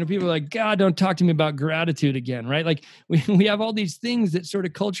heard, people are like, God, don't talk to me about gratitude again, right? Like we have all these things that sort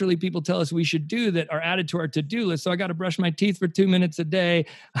of culturally people tell us we should do that are added to our to-do list. So I got to brush my teeth for 2 minutes a day.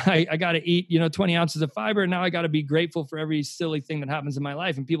 I got to eat, 20 ounces of fiber. And now I got to be grateful for every silly thing that happens in my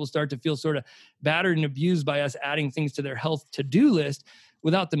life. And people start to feel sort of battered and abused by us adding things to their health to-do list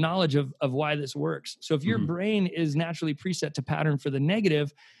without the knowledge of why this works. So if your brain is naturally preset to pattern for the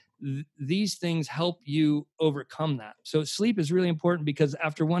negative, these things help you overcome that. So sleep is really important because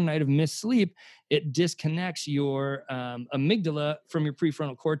after one night of missed sleep, it disconnects your amygdala from your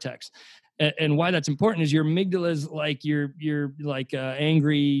prefrontal cortex. And why that's important is your amygdala is like your like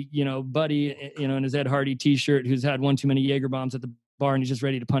angry, buddy, in his Ed Hardy t-shirt who's had one too many Jaeger bombs at the bar and he's just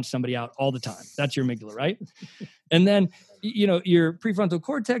ready to punch somebody out all the time. That's your amygdala, right? And then, your prefrontal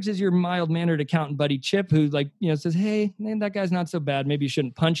cortex is your mild-mannered accountant buddy Chip, who says, "Hey, man, that guy's not so bad. Maybe you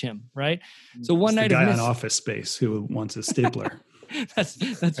shouldn't punch him," right? So one night, the guy on Office Space who wants a stapler.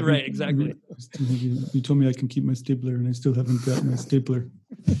 That's right, exactly. You told me I can keep my stapler, and I still haven't got my stapler.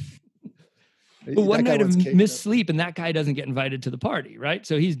 But one night of missed sleep, and that guy doesn't get invited to the party, right?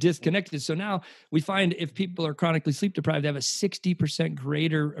 So he's disconnected. So now we find if people are chronically sleep deprived, they have a 60%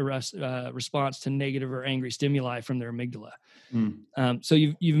 greater response to negative or angry stimuli from their amygdala. So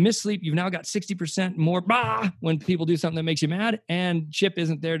you've missed sleep. You've now got 60% more when people do something that makes you mad, and Chip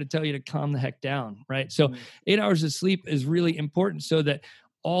isn't there to tell you to calm the heck down, right? So 8 hours of sleep is really important so that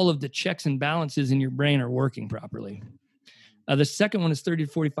all of the checks and balances in your brain are working properly. The second one is 30 to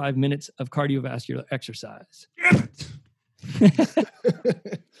 45 minutes of cardiovascular exercise.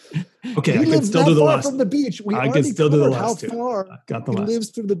 Okay, I can still do the last. From the beach, I can still do the last two. How far got the he last.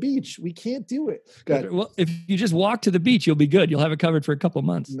 lives from the beach? We can't do it. Well, if you just walk to the beach, you'll be good. You'll have it covered for a couple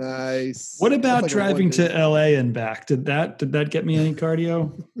months. Nice. What about driving to LA and back? Did that get me any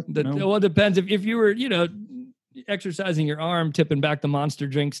cardio? No? Well, it depends. If you were, exercising your arm, tipping back the Monster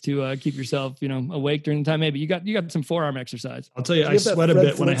drinks to keep yourself, awake during the time. Maybe you got some forearm exercise. I'll tell you, I sweat a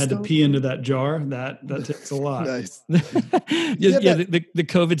bit when I had to pee into that jar. That takes a lot. Nice. the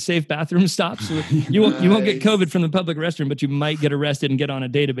COVID safe bathroom stops. You won't get COVID from the public restroom, but you might get arrested and get on a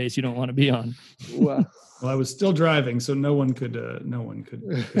database you don't want to be on. Wow. Well, I was still driving, so no one could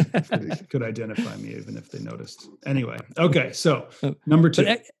identify me, even if they noticed. Anyway, okay. So number two.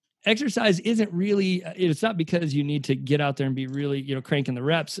 But exercise isn't really, it's not because you need to get out there and be really, cranking the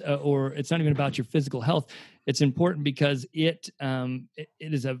reps, or it's not even about your physical health. It's important because it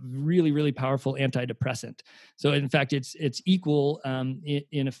is a really, really powerful antidepressant. So in fact, it's equal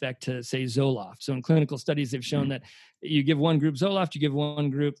in effect to, say, Zoloft. So in clinical studies, they've shown that you give one group Zoloft, you give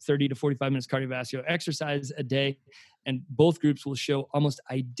one group 30 to 45 minutes cardiovascular exercise a day, and both groups will show almost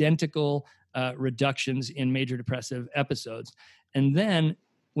identical reductions in major depressive episodes. And then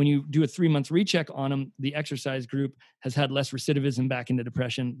when you do a 3-month recheck on them, the exercise group has had less recidivism back into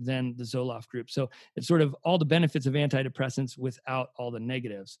depression than the Zoloft group. So it's sort of all the benefits of antidepressants without all the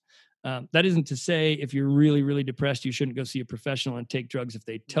negatives. That isn't to say if you're really, really depressed, you shouldn't go see a professional and take drugs if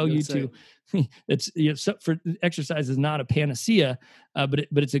they tell you to. It's for exercise is not a panacea, but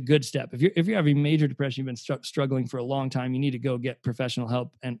it's a good step. If you're having major depression, you've been struggling for a long time, you need to go get professional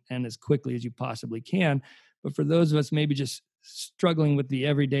help and as quickly as you possibly can. But for those of us maybe just struggling with the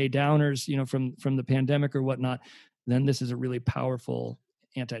everyday downers, from the pandemic or whatnot, then this is a really powerful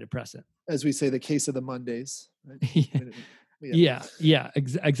antidepressant. As we say, the case of the Mondays. Right? Yeah,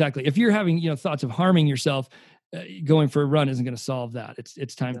 exactly. If you're having, thoughts of harming yourself, going for a run isn't going to solve that.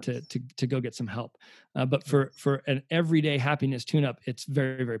 It's time to go get some help. But for an everyday happiness tune-up, it's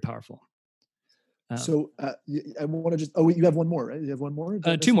very, very powerful. So I want to just, you have one more, right? You have one more?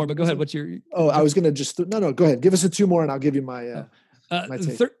 Two more, but go ahead. What's your? I was going to just, no, go ahead. Give us 2 more and I'll give you my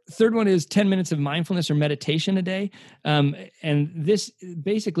take. Third one is 10 minutes of mindfulness or meditation a day. And this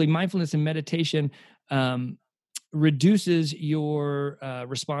basically mindfulness and meditation, reduces your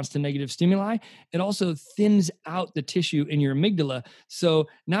response to negative stimuli. It also thins out the tissue in your amygdala. So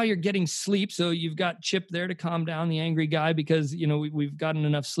now you're getting sleep. So you've got Chip there to calm down the angry guy because, we've gotten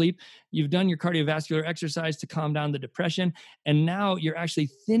enough sleep. You've done your cardiovascular exercise to calm down the depression. And now you're actually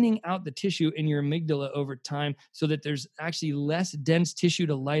thinning out the tissue in your amygdala over time so that there's actually less dense tissue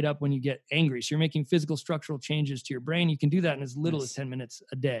to light up when you get angry. So you're making physical structural changes to your brain. You can do that in as little as 10 minutes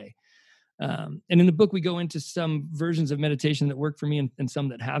a day. And in the book, we go into some versions of meditation that work for me and some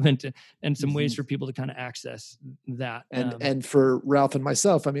that haven't, and some ways for people to kind of access that. And for Ralph and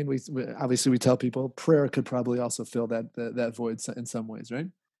myself, I mean, we obviously tell people prayer could probably also fill that void in some ways, right?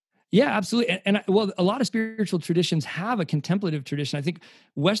 Yeah, absolutely. And a lot of spiritual traditions have a contemplative tradition. I think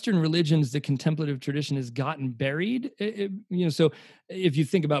Western religions, the contemplative tradition has gotten buried. So if you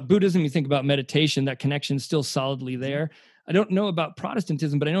think about Buddhism, you think about meditation, that connection is still solidly there. I don't know about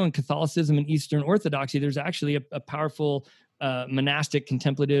Protestantism, but I know in Catholicism and Eastern Orthodoxy, there's actually a powerful monastic,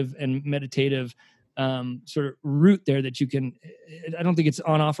 contemplative, and meditative sort of route there that you can. I don't think it's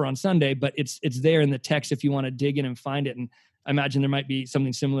on offer on Sunday, but it's there in the text if you want to dig in and find it. And I imagine there might be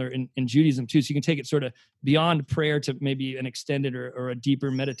something similar in Judaism too. So you can take it sort of beyond prayer to maybe an extended or a deeper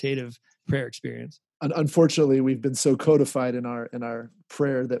meditative prayer experience. unfortunately, we've been so codified in our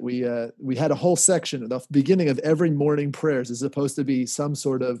prayer that we had a whole section. The beginning of every morning prayers is supposed to be some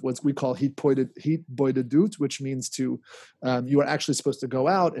sort of what we call hitboidedut, which means to you are actually supposed to go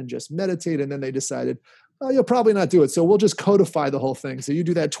out and just meditate. And then they decided, oh, you'll probably not do it, so we'll just codify the whole thing. So you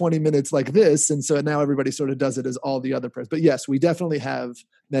do that 20 minutes like this, and so now everybody sort of does it as all the other prayers. But yes, we definitely have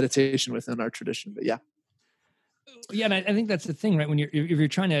meditation within our tradition. But yeah. Yeah, and I think that's the thing, right? If you're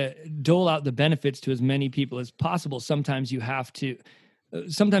trying to dole out the benefits to as many people as possible, sometimes you have to.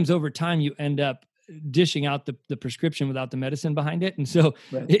 Sometimes over time, you end up dishing out the prescription without the medicine behind it. And so,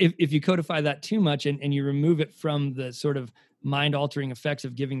 Right. if you codify that too much and you remove it from the sort of mind-altering effects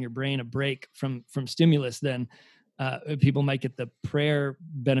of giving your brain a break from stimulus, then people might get the prayer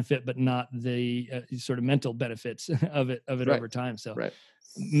benefit, but not the sort of mental benefits of it Right. over time. So. Right.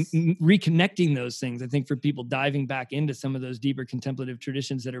 Reconnecting those things, I think, for people diving back into some of those deeper contemplative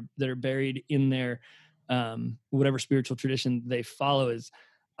traditions that are buried in their whatever spiritual tradition they follow is,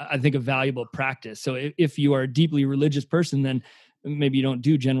 I think, a valuable practice. So if you are a deeply religious person, then maybe you don't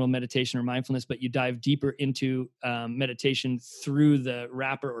do general meditation or mindfulness, but you dive deeper into meditation through the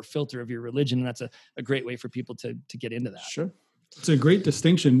wrapper or filter of your religion. And that's a great way for people to get into that. Sure. It's a great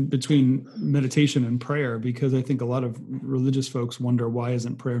distinction between meditation and prayer, because I think a lot of religious folks wonder, why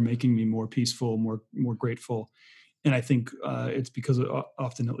isn't prayer making me more peaceful, more grateful? And I think it's because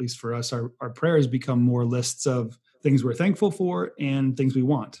often, at least for us, our prayers become more lists of things we're thankful for and things we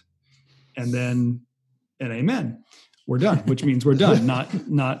want. And then, and amen, we're done, which means we're done,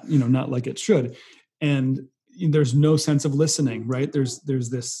 not like it should. And there's no sense of listening, right? There's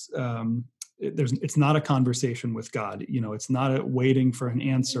this, it's not a conversation with God. It's not waiting for an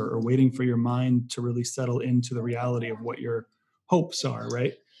answer or waiting for your mind to really settle into the reality of what your hopes are,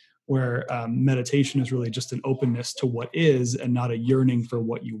 right? Where meditation is really just an openness to what is and not a yearning for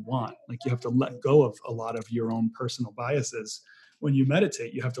what you want. Like, you have to let go of a lot of your own personal biases. When you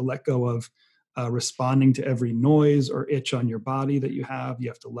meditate, you have to let go of responding to every noise or itch on your body that you have. You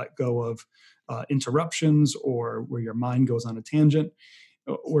have to let go of interruptions or where your mind goes on a tangent.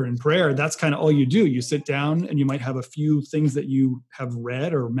 Or in prayer, that's kind of all you do. You sit down and you might have a few things that you have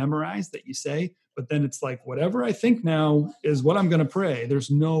read or memorized that you say, but then it's like, whatever I think now is what I'm going to pray. There's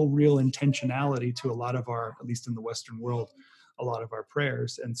no real intentionality to a lot of our, at least in the Western world, a lot of our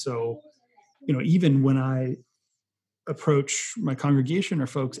prayers. And so, even when I approach my congregation or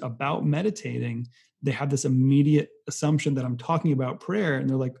folks about meditating, they have this immediate assumption that I'm talking about prayer. And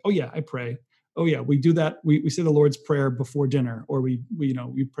they're like, oh yeah, I pray. Oh yeah, we do that. We say the Lord's Prayer before dinner, or we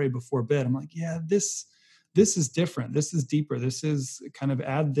pray before bed. I'm like, yeah, this is different. This is deeper. This is kind of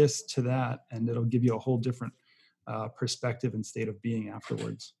add this to that, and it'll give you a whole different perspective and state of being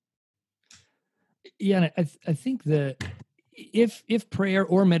afterwards. Yeah, and I think that if prayer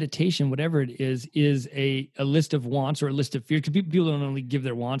or meditation, whatever it is a list of wants or a list of fears, because people don't only give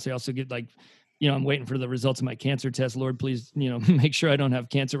their wants, they also get like, I'm waiting for the results of my cancer test. Lord, please, make sure I don't have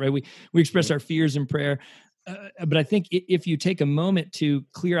cancer, right? We express our fears in prayer. But I think if you take a moment to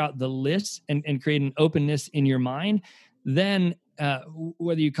clear out the list and create an openness in your mind, then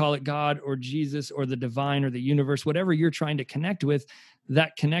whether you call it God or Jesus or the divine or the universe, whatever you're trying to connect with,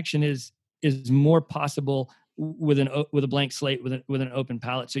 that connection is more possible with a blank slate, with an open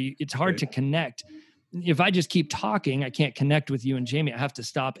palette. So it's hard to connect. If I just keep talking, I can't connect with you and Jamie. I have to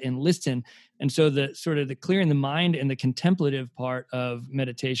stop and listen. And so the sort of the clearing the mind and the contemplative part of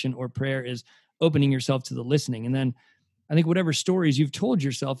meditation or prayer is opening yourself to the listening. And then I think whatever stories you've told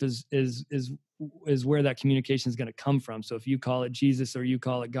yourself is where that communication is going to come from. So if you call it Jesus or you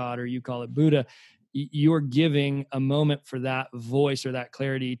call it God or you call it Buddha, you're giving a moment for that voice or that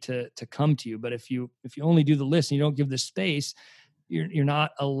clarity to come to you. But if you only do the list and you don't give the space, you're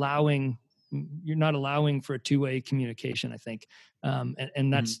not allowing for a two-way communication, I think.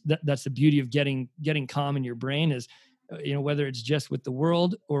 And that's the beauty of getting calm in your brain is, whether it's just with the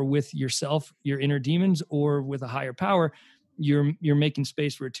world or with yourself, your inner demons, or with a higher power, you're making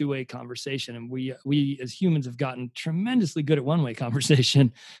space for a two-way conversation. And we as humans have gotten tremendously good at one-way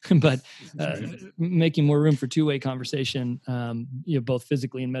conversation, but making more room for two-way conversation, both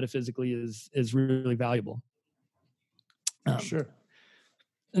physically and metaphysically is really valuable. Sure.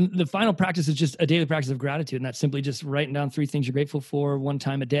 And the final practice is just a daily practice of gratitude. And that's simply just writing down 3 things you're grateful for one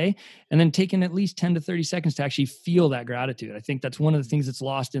time a day, and then taking at least 10 to 30 seconds to actually feel that gratitude. I think that's one of the things that's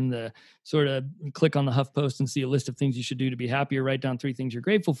lost in the sort of click on the HuffPost and see a list of things you should do to be happy, or write down 3 things you're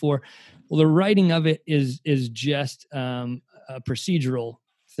grateful for. Well, the writing of it is just a procedural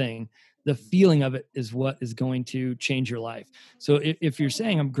thing. the feeling of it is what is going to change your life. So if you're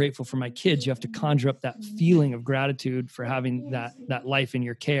saying I'm grateful for my kids, you have to conjure up that feeling of gratitude for having that life in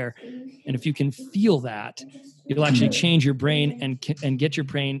your care. And if you can feel that, you'll actually change your brain and get your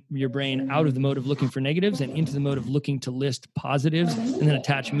brain out of the mode of looking for negatives and into the mode of looking to list positives and then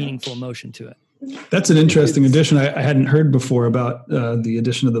attach meaningful emotion to it. That's an interesting addition. I hadn't heard before about the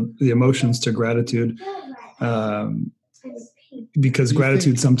addition of the emotions to gratitude, because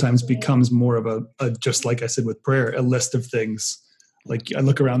gratitude sometimes becomes more of a, just like I said with prayer, a list of things. Like I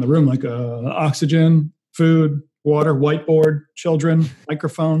look around the room, like oxygen, food, water, whiteboard, children,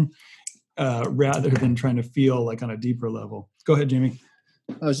 microphone, rather than trying to feel like on a deeper level. Go ahead, Jamie.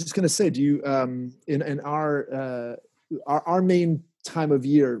 I was just going to say, do you in our main time of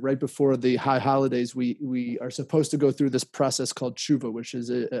year, right before the high holidays, we are supposed to go through this process called tshuva, which is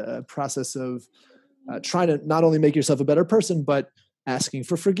a process of trying to not only make yourself a better person, but asking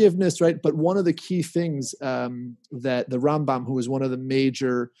for forgiveness, right? But one of the key things that the Rambam, who is one of the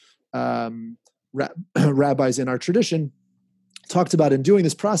major rabbis in our tradition, talked about in doing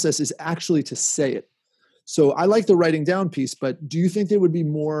this process is actually to say it. So I like the writing down piece, but do you think there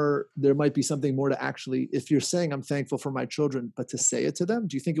might be something more to actually, if you're saying I'm thankful for my children, but to say it to them,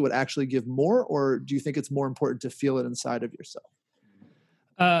 do you think it would actually give more, or do you think it's more important to feel it inside of yourself?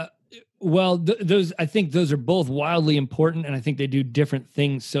 Well, I think those are both wildly important, and I think they do different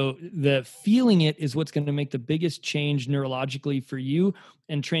things. So the feeling it is what's going to make the biggest change neurologically for you,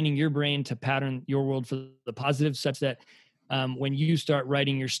 and training your brain to pattern your world for the positive, such that when you start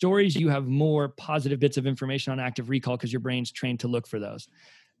writing your stories, you have more positive bits of information on active recall because your brain's trained to look for those.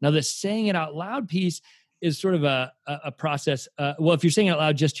 Now, the saying it out loud piece is sort of a process. Well, if you're saying it out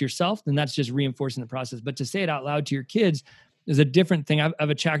loud just to yourself, then that's just reinforcing the process. But to say it out loud to your kids is a different thing. I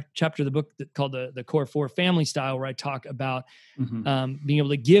have a chapter of the book called the Core 4 Family Style, where I talk about being able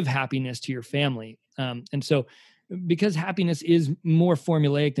to give happiness to your family. And so because happiness is more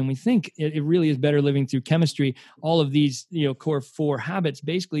formulaic than we think, it really is better living through chemistry. All of these, core 4 habits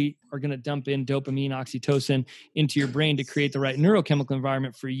basically are going to dump in dopamine, oxytocin into your brain to create the right neurochemical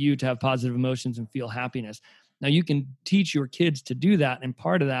environment for you to have positive emotions and feel happiness. Now, you can teach your kids to do that, and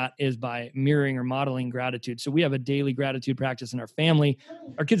part of that is by mirroring or modeling gratitude. So we have a daily gratitude practice in our family.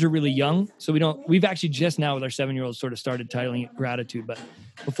 Our kids are really young, so we've actually just now with our 7-year-old sort of started titling it gratitude, but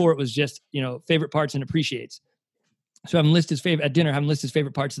before it was just, favorite parts and appreciates. So have him list his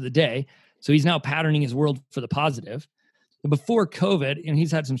favorite parts of the day. So he's now patterning his world for the positive. But before COVID, and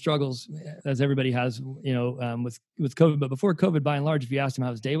he's had some struggles, as everybody has, with COVID. But before COVID, by and large, if you asked him how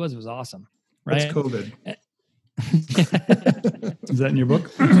his day was, it was awesome. Right? That's COVID. Is that in your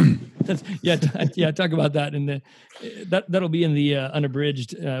book? Talk about that in that'll be in the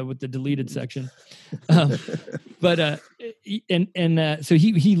unabridged with the deleted section. So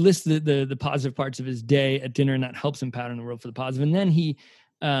he lists the positive parts of his day at dinner, and that helps him pattern the world for the positive. And then he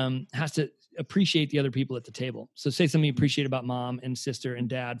has to appreciate the other people at the table. So say something you appreciate about mom and sister and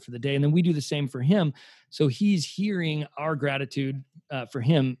dad for the day, and then we do the same for him. So he's hearing our gratitude for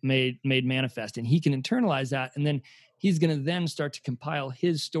him made manifest, and he can internalize that, and then he's going to then start to compile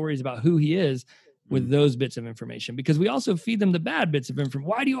his stories about who he is with those bits of information, because we also feed them the bad bits of information.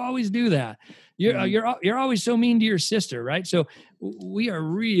 Why do you always do that? You're always so mean to your sister, right? So we are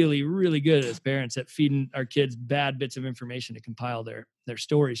really, really good as parents at feeding our kids bad bits of information to compile their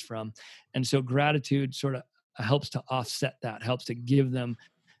stories from. And so gratitude sort of helps to offset that, helps to give them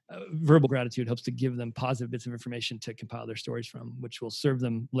verbal gratitude, helps to give them positive bits of information to compile their stories from, which will serve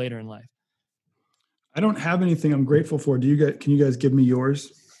them later in life. I don't have anything I'm grateful for. Can you guys give me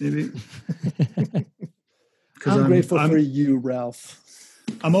yours? Maybe. I'm grateful for you, Ralph.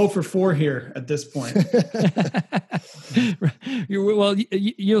 I'm 0 for 4 here at this point.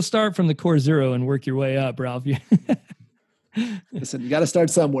 You'll start from the core 0 and work your way up, Ralph. Listen, you got to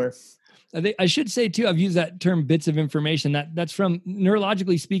start somewhere. I should say too, I've used that term bits of information. That's from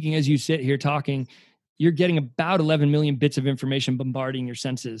neurologically speaking, as you sit here talking, you're getting about 11 million bits of information bombarding your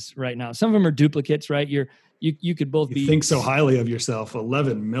senses right now. Some of them are duplicates, right? You could both be. You think so highly of yourself.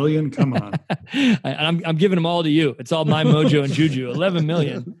 11 million? Come on. I'm giving them all to you. It's all my mojo and juju. 11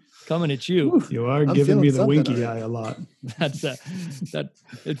 million coming at you. You are giving me the winky eye a lot. That's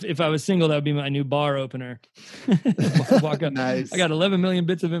if I was single, that would be my new bar opener. Walk up. Nice. I got 11 million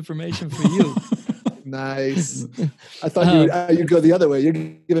bits of information for you. Nice. I thought you'd go the other way. You're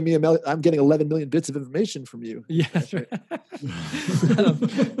giving me I'm getting 11 million bits of information from you. Yeah, that's right.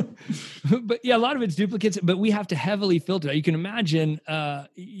 but yeah, a lot of it's duplicates, but we have to heavily filter that. You can imagine,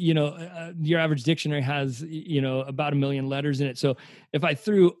 your average dictionary has, about 1 million letters in it. So if I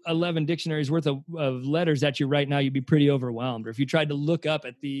threw 11 dictionaries worth of letters at you right now, you'd be pretty overwhelmed. Or if you tried to look up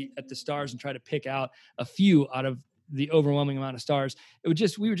at the stars and try to pick out a few out of the overwhelming amount of stars, we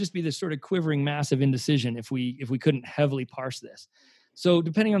would just be this sort of quivering mass of indecision if we couldn't heavily parse this. So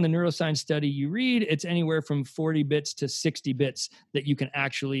depending on the neuroscience study you read, it's anywhere from 40 bits to 60 bits that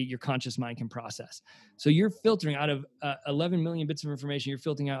your conscious mind can process. So you're filtering out of 11 million bits of information, you're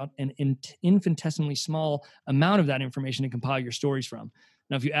filtering out an infinitesimally small amount of that information to compile your stories from.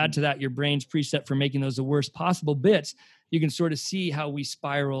 Now, if you add to that your brain's preset for making those the worst possible bits, you can sort of see how we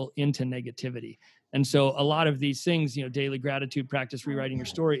spiral into negativity. And so a lot of these things, daily gratitude practice, rewriting your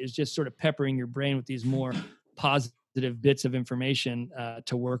story, is just sort of peppering your brain with these more positive bits of information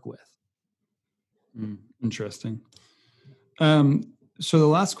to work with. Interesting. So the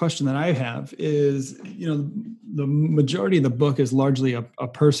last question that I have is, the majority of the book is largely a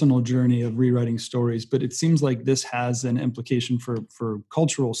personal journey of rewriting stories, but it seems like this has an implication for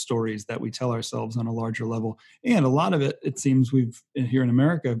cultural stories that we tell ourselves on a larger level. And a lot of it seems we've here in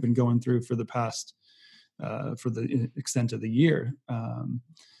America have been going through for the past, for the extent of the year.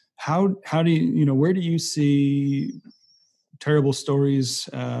 How do you, where do you see terrible stories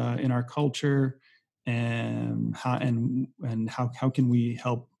in our culture, and how can we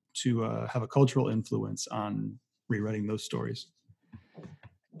help to have a cultural influence on rewriting those stories?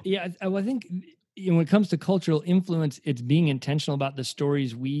 Yeah, well, I think when it comes to cultural influence, it's being intentional about the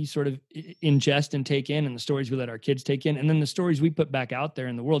stories we sort of ingest and take in, and the stories we let our kids take in, and then the stories we put back out there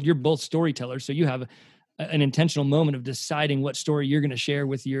in the world. You're both storytellers, so you have an intentional moment of deciding what story you're going to share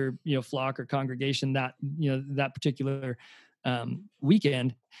with your flock or congregation that particular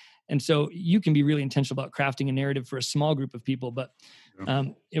weekend. And so you can be really intentional about crafting a narrative for a small group of people. But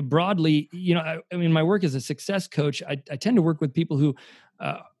broadly, my work as a success coach, I tend to work with people who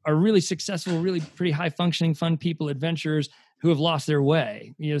are really successful, really pretty high functioning, fun people, adventurers who have lost their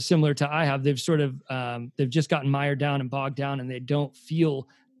way. Similar to I have, they've sort of they've just gotten mired down and bogged down, and they don't feel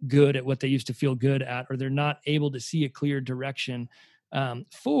good at what they used to feel good at, or they're not able to see a clear direction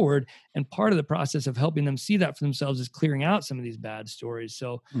forward. And part of the process of helping them see that for themselves is clearing out some of these bad stories.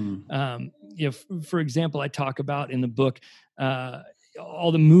 So, for example, I talk about in the book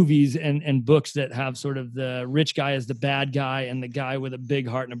all the movies and books that have sort of the rich guy as the bad guy and the guy with a big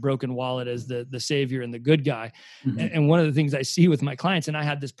heart and a broken wallet as the savior and the good guy. Mm-hmm. And one of the things I see with my clients, and I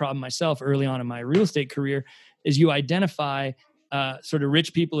had this problem myself early on in my real estate career, is you identify sort of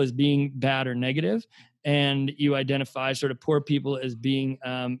rich people as being bad or negative, and you identify sort of poor people as being,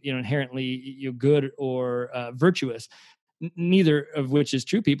 inherently good or virtuous. Neither of which is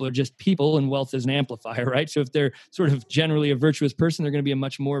true. People are just people, and wealth is an amplifier, right? So if they're sort of generally a virtuous person, they're going to be a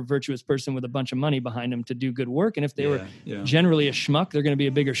much more virtuous person with a bunch of money behind them to do good work. And if they were generally a schmuck, they're going to be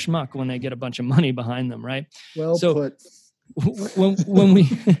a bigger schmuck when they get a bunch of money behind them, right? Well put. When we,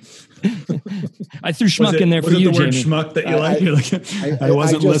 I threw schmuck in there for you, Jamie. Schmuck that you like? I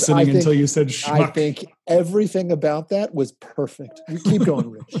wasn't listening until you said schmuck. I think everything about that was perfect. You keep going,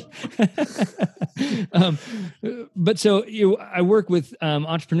 Rich. But so I work with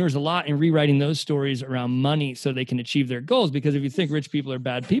entrepreneurs a lot in rewriting those stories around money so they can achieve their goals. Because if you think rich people are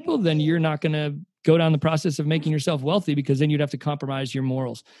bad people, then you're not going to go down the process of making yourself wealthy, because then you'd have to compromise your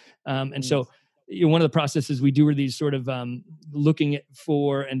morals. So one of the processes we do are these sort of looking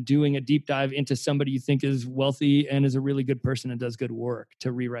for and doing a deep dive into somebody you think is wealthy and is a really good person and does good work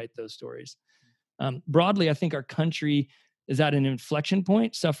to rewrite those stories. Broadly, I think our country is at an inflection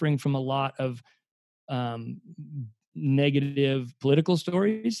point, suffering from a lot of negative political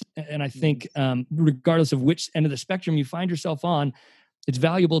stories. And I think regardless of which end of the spectrum you find yourself on, it's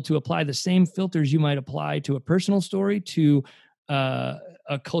valuable to apply the same filters you might apply to a personal story to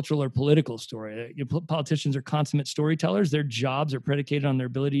a cultural or political story. Politicians are consummate storytellers. Their jobs are predicated on their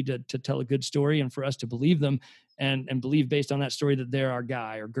ability to tell a good story, and for us to believe them and believe based on that story that they're our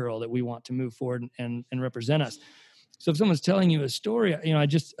guy or girl that we want to move forward and represent us. So if someone's telling you a story, I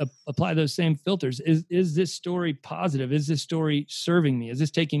just apply those same filters. Is this story positive? Is this story serving me? Is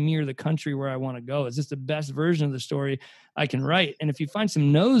this taking me or the country where I want to go? Is this the best version of the story I can write? And if you find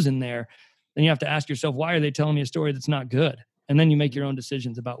some no's in there, then you have to ask yourself, why are they telling me a story that's not good? And then you make your own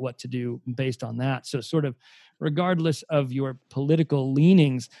decisions about what to do based on that. So sort of regardless of your political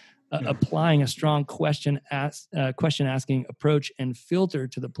leanings, applying a strong question asking approach and filter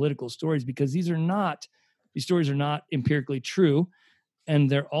to the political stories, because these stories are not empirically true, and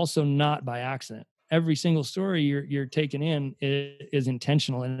they're also not by accident. Every single story you're taking in is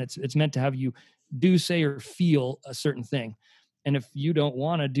intentional, and it's meant to have you do, say, or feel a certain thing. And if you don't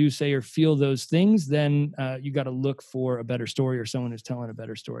want to do, say, or feel those things, then you got to look for a better story or someone who's telling a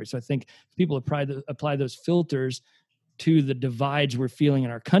better story. So I think if people apply those filters to the divides we're feeling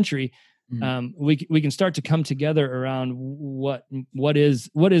in our country, we can start to come together around what is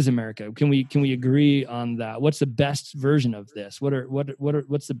America. Can we agree on that? What's the best version of this?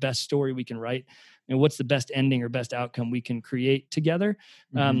 What's the best story we can write? And what's the best ending or best outcome we can create together?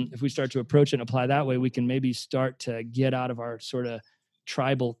 If we start to approach it and apply that way, we can maybe start to get out of our sort of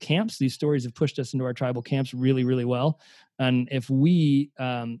tribal camps. These stories have pushed us into our tribal camps really, really well. And if we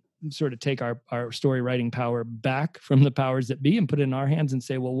sort of take our story writing power back from the powers that be and put it in our hands and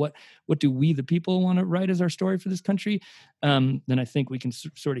say, well, what do we, the people, want to write as our story for this country? Then I think we can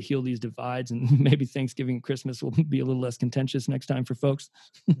sort of heal these divides, and maybe Thanksgiving and Christmas will be a little less contentious next time for folks.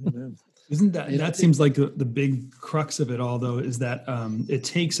 Isn't that seems like the big crux of it all, though, is that it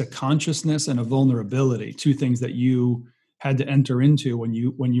takes a consciousness and a vulnerability, two things that you had to enter into when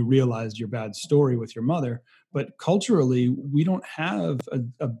you realized your bad story with your mother. But culturally, we don't have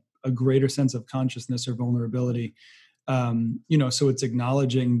a greater sense of consciousness or vulnerability. So it's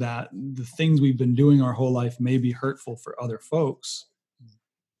acknowledging that the things we've been doing our whole life may be hurtful for other folks.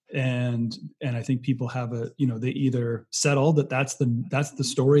 And I think people have they either settle that that's the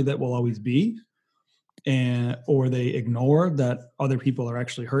story that will always be, or they ignore that other people are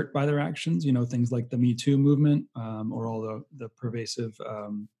actually hurt by their actions, things like the Me Too movement, or all the pervasive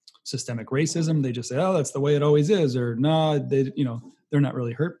systemic racism. They just say, oh, that's the way it always is, or no, they're not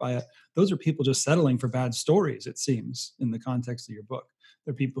really hurt by it. Those are people just settling for bad stories, it seems, in the context of your book.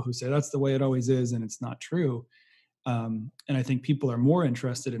 They're people who say that's the way it always is, and it's not true. And I think people are more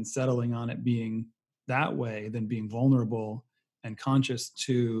interested in settling on it being that way than being vulnerable and conscious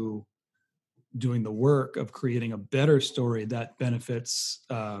to doing the work of creating a better story that benefits,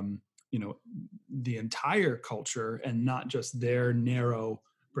 the entire culture and not just their narrow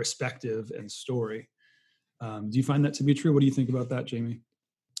perspective and story. Do you find that to be true? What do you think about that, Jamie?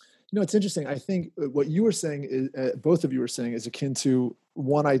 It's interesting. I think what you were saying is, both of you were saying, is akin to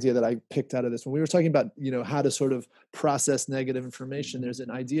one idea that I picked out of this. When we were talking about, how to sort of process negative information, there's an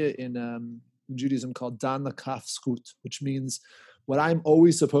idea in Judaism called Dan Lakaf Zchut, which means what I'm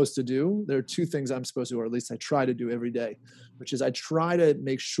always supposed to do. There are two things I'm supposed to do, or at least I try to do every day, which is I try to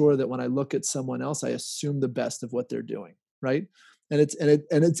make sure that when I look at someone else, I assume the best of what they're doing, right? And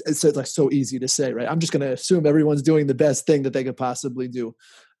it's like so easy to say, right? I'm just going to assume everyone's doing the best thing that they could possibly do.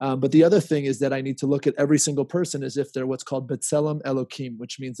 But the other thing is that I need to look at every single person as if they're what's called B'Tselem Elokim,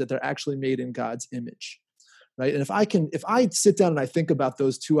 which means that they're actually made in God's image, right? And if I sit down and I think about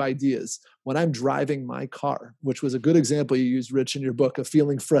those two ideas when I'm driving my car, which was a good example you used, Rich, in your book, of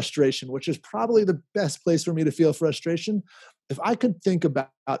feeling frustration, which is probably the best place for me to feel frustration. If I could think about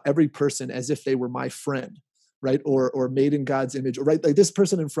every person as if they were my friend, right? Or made in God's image, or right? Like this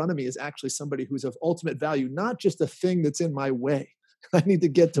person in front of me is actually somebody who's of ultimate value, not just a thing that's in my way. I need to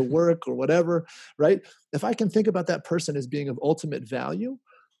get to work or whatever, right? If I can think about that person as being of ultimate value,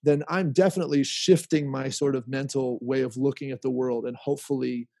 then I'm definitely shifting my sort of mental way of looking at the world, and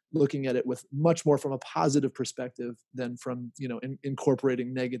hopefully looking at it with much more from a positive perspective than from,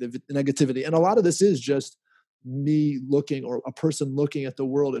 incorporating negativity. And a lot of this is just me looking, or a person looking at the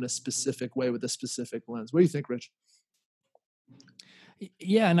world in a specific way with a specific lens. What do you think, Rich?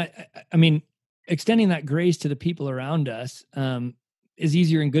 Yeah. And I mean, extending that grace to the people around us is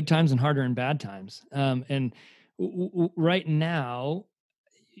easier in good times and harder in bad times. And right now,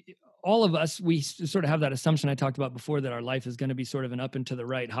 all of us, we sort of have that assumption I talked about before, that our life is going to be sort of an up and to the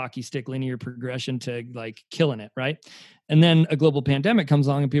right hockey stick linear progression to like killing it, right? And then a global pandemic comes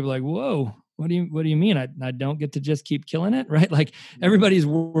along and people are like, whoa, what do you mean? I don't get to just keep killing it, right? Like everybody's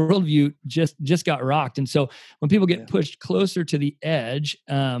worldview just got rocked. And so when people get pushed closer to the edge,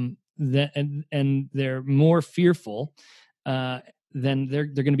 and they're more fearful, then they're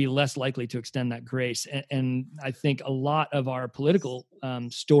going to be less likely to extend that grace. And I think a lot of our political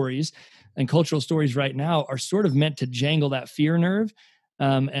stories and cultural stories right now are sort of meant to jangle that fear nerve,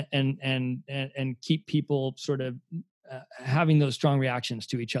 and keep people sort of having those strong reactions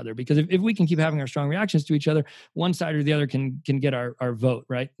to each other. Because if we can keep having our strong reactions to each other, one side or the other can get our vote,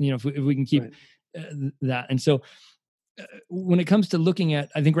 right? If we can keep that. And so when it comes to looking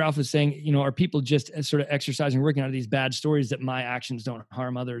at, I think Ralph was saying, are people just sort of exercising, working out of these bad stories that my actions don't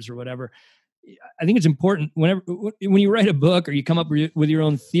harm others or whatever? I think it's important when you write a book or you come up with your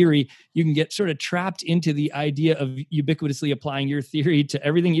own theory, you can get sort of trapped into the idea of ubiquitously applying your theory to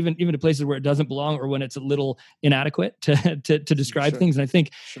everything, even to places where it doesn't belong, or when it's a little inadequate to describe things. And I think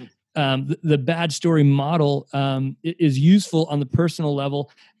the bad story model is useful on the personal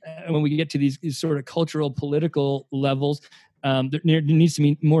level. When we get to these sort of cultural, political levels, there needs to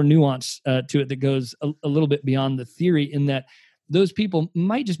be more nuance to it that goes a little bit beyond the theory, in that those people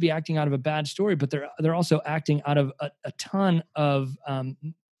might just be acting out of a bad story, but they're also acting out of a ton of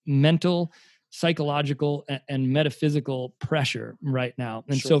mental, psychological, and metaphysical pressure right now.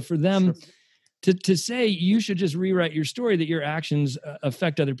 And so for them to say you should just rewrite your story, that your actions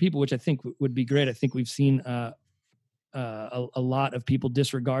affect other people, which I think would be great. I think we've seen a lot of people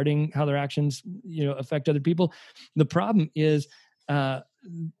disregarding how their actions, affect other people. The problem is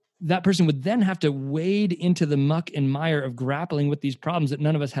that person would then have to wade into the muck and mire of grappling with these problems that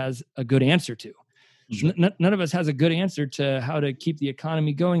none of us has a good answer to. Sure. None of us has a good answer to how to keep the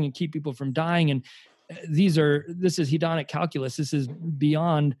economy going and keep people from dying. And this is hedonic calculus. This is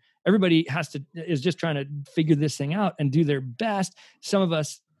beyond, everybody is just trying to figure this thing out and do their best. Some of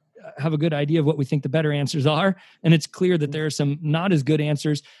us have a good idea of what we think the better answers are. And it's clear that there are some not as good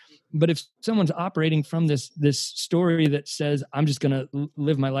answers. But if someone's operating from this story that says, I'm just going to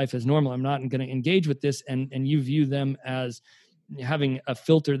live my life as normal, I'm not going to engage with this, and you view them as having a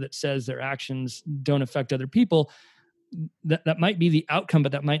filter that says their actions don't affect other people, that might be the outcome,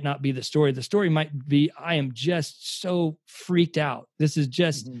 but that might not be the story. The story might be, I am just so freaked out. This is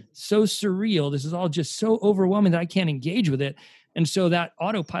just so surreal. This is all just so overwhelming that I can't engage with it. And so that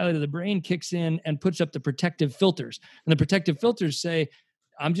autopilot of the brain kicks in and puts up the protective filters. And the protective filters say,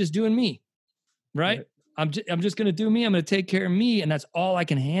 I'm just doing me, right? I'm just going to do me. I'm going to take care of me. And that's all I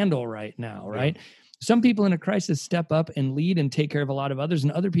can handle right now, right? Yeah. Some people in a crisis step up and lead and take care of a lot of others.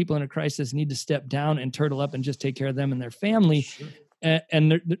 And other people in a crisis need to step down and turtle up and just take care of them and their family. Sure.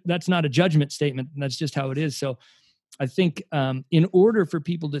 And that's not a judgment statement. That's just how it is. So I think in order for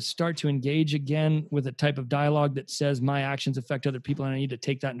people to start to engage again with a type of dialogue that says my actions affect other people, and I need to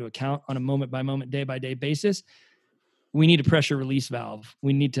take that into account on a moment by moment, day by day basis, we need a pressure release valve.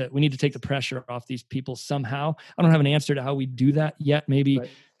 We need to take the pressure off these people somehow. I don't have an answer to how we do that yet. Maybe,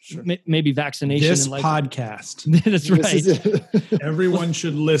 maybe vaccination. This podcast. That's right. Everyone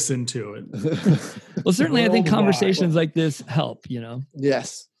should listen to it. Well, certainly, I think conversations like this help.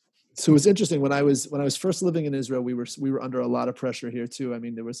 Yes. So it was interesting when I was first living in Israel, we were under a lot of pressure here too. I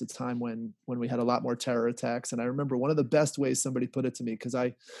mean, there was a time when we had a lot more terror attacks, and I remember one of the best ways somebody put it to me, because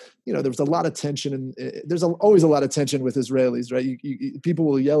there was a lot of tension, and there's always a lot of tension with Israelis, right? People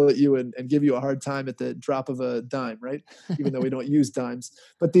will yell at you and give you a hard time at the drop of a dime, right? Even though we don't use dimes.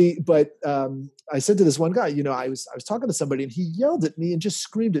 But I said to this one guy, I was talking to somebody, and he yelled at me and just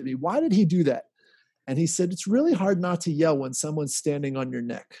screamed at me. Why did he do that? And he said, it's really hard not to yell when someone's standing on your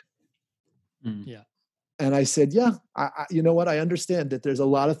neck. Yeah. And I said, yeah, you know what? I understand that there's a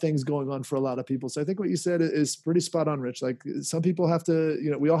lot of things going on for a lot of people. So I think what you said is pretty spot on, Rich. Like, some people have to,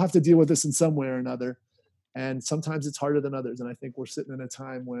 we all have to deal with this in some way or another. And sometimes it's harder than others. And I think we're sitting in a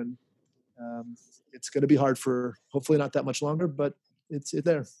time when it's going to be hard for hopefully not that much longer, but it's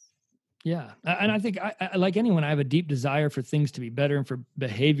there. Yeah. And I think I like anyone, I have a deep desire for things to be better and for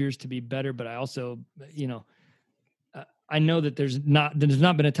behaviors to be better. But I also, I know that there's not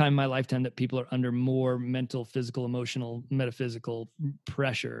been a time in my lifetime that people are under more mental, physical, emotional, metaphysical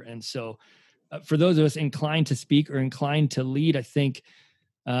pressure. And so for those of us inclined to speak or inclined to lead, I think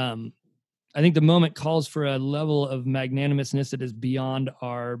the moment calls for a level of magnanimousness that is beyond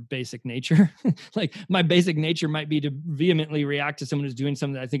our basic nature. Like, my basic nature might be to vehemently react to someone who's doing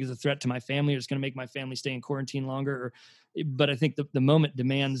something that I think is a threat to my family, or it's going to make my family stay in quarantine longer. But I think the moment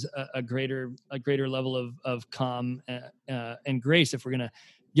demands a greater level of calm and grace if we're going to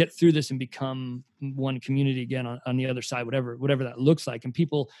get through this and become one community again on the other side, whatever that looks like. And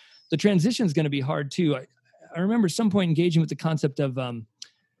people, the transition is going to be hard too. I remember at some point engaging with the concept of,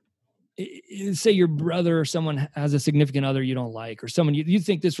 say your brother or someone has a significant other you don't like, or someone you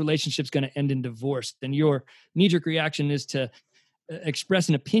think this relationship's going to end in divorce, then your knee-jerk reaction is to express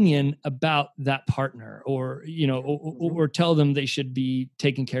an opinion about that partner, or or tell them they should be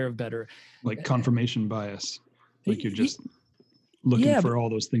taken care of better. Like confirmation bias. Like you're just looking for all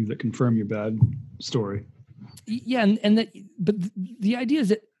those things that confirm your bad story. Yeah, but the idea is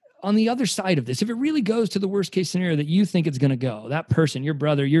that on the other side of this, if it really goes to the worst case scenario that you think it's going to go, that person, your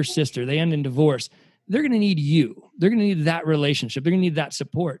brother, your sister, they end in divorce, they're going to need you. They're going to need that relationship. They're going to need that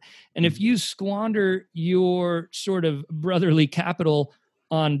support. And if you squander your sort of brotherly capital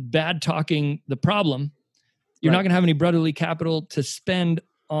on bad talking the problem, you're not going to have any brotherly capital to spend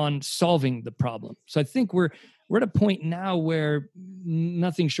on solving the problem. So I think we're at a point now where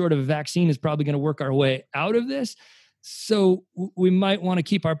nothing short of a vaccine is probably going to work our way out of this. So we might want to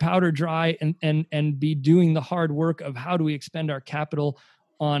keep our powder dry and be doing the hard work of how do we expend our capital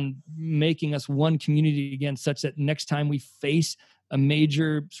on making us one community again, such that next time we face a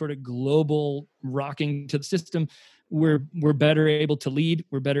major sort of global rocking to the system, we're better able to lead.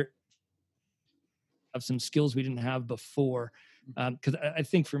 We're better have some skills we didn't have before. Because I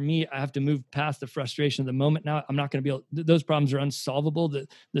think for me, I have to move past the frustration of the moment. Now I'm not going to be able, those problems are unsolvable.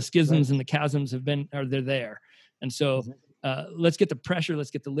 The schisms and the chasms they're there. And so let's get the pressure,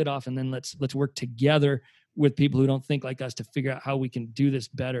 let's get the lid off, and then let's work together with people who don't think like us to figure out how we can do this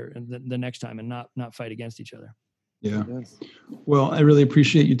better the next time and not fight against each other. Yeah. Well, I really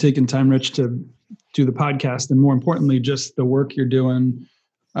appreciate you taking time, Rich, to do the podcast, and more importantly, just the work you're doing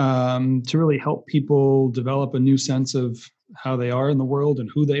to really help people develop a new sense of how they are in the world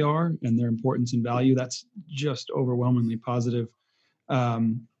and who they are and their importance and value. That's just overwhelmingly positive.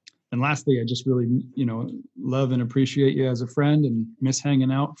 And lastly, I just really, love and appreciate you as a friend and miss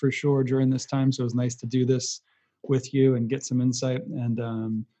hanging out for sure during this time. So it was nice to do this with you and get some insight. And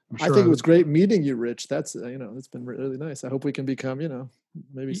I'm sure I think it was great meeting you, Rich. That's, it's been really nice. I hope we can become,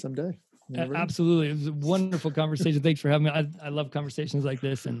 maybe someday. Absolutely. It was a wonderful conversation. Thanks for having me. I love conversations like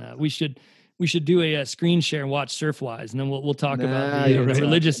this, and we should do a screen share and watch Surfwise, and then we'll talk about the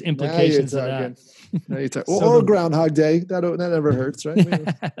religious implications of that. Or Groundhog Day. That never hurts, right?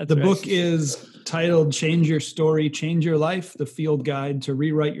 The book is titled Change Your Story, Change Your Life, The Field Guide to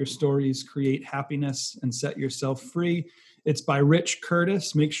Rewrite Your Stories, Create Happiness, and Set Yourself Free. It's by Rich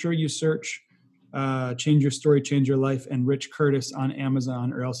Curtis. Make sure you search Change Your Story, Change Your Life and Rich Curtis on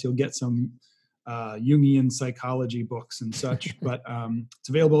Amazon, or else you'll get some Jungian psychology books and such. But it's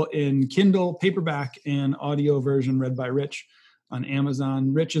available in Kindle, paperback, and audio version read by Rich on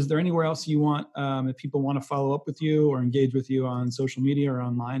Amazon. Rich, is there anywhere else you want, if people want to follow up with you or engage with you on social media or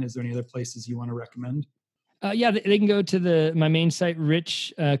online, is there any other places you want to recommend? Yeah, they can go to my main site,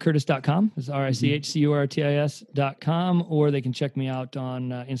 richcurtis.com. It's RICHCURTIS.com, or they can check me out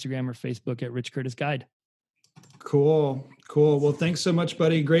on Instagram or Facebook at Rich Curtis Guide. Cool. Well, thanks so much,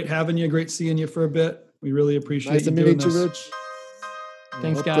 buddy. Great having you. Great seeing you for a bit. We really appreciate nice you to doing meet this. you, Rich.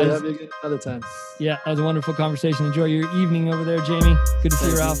 Thanks, guys. Have you again another time. Yeah, that was a wonderful conversation. Enjoy your evening over there, Jamie. Good to see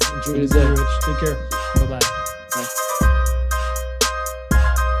you, Ralph. Enjoy your day, Rich. Take care. Bye-bye.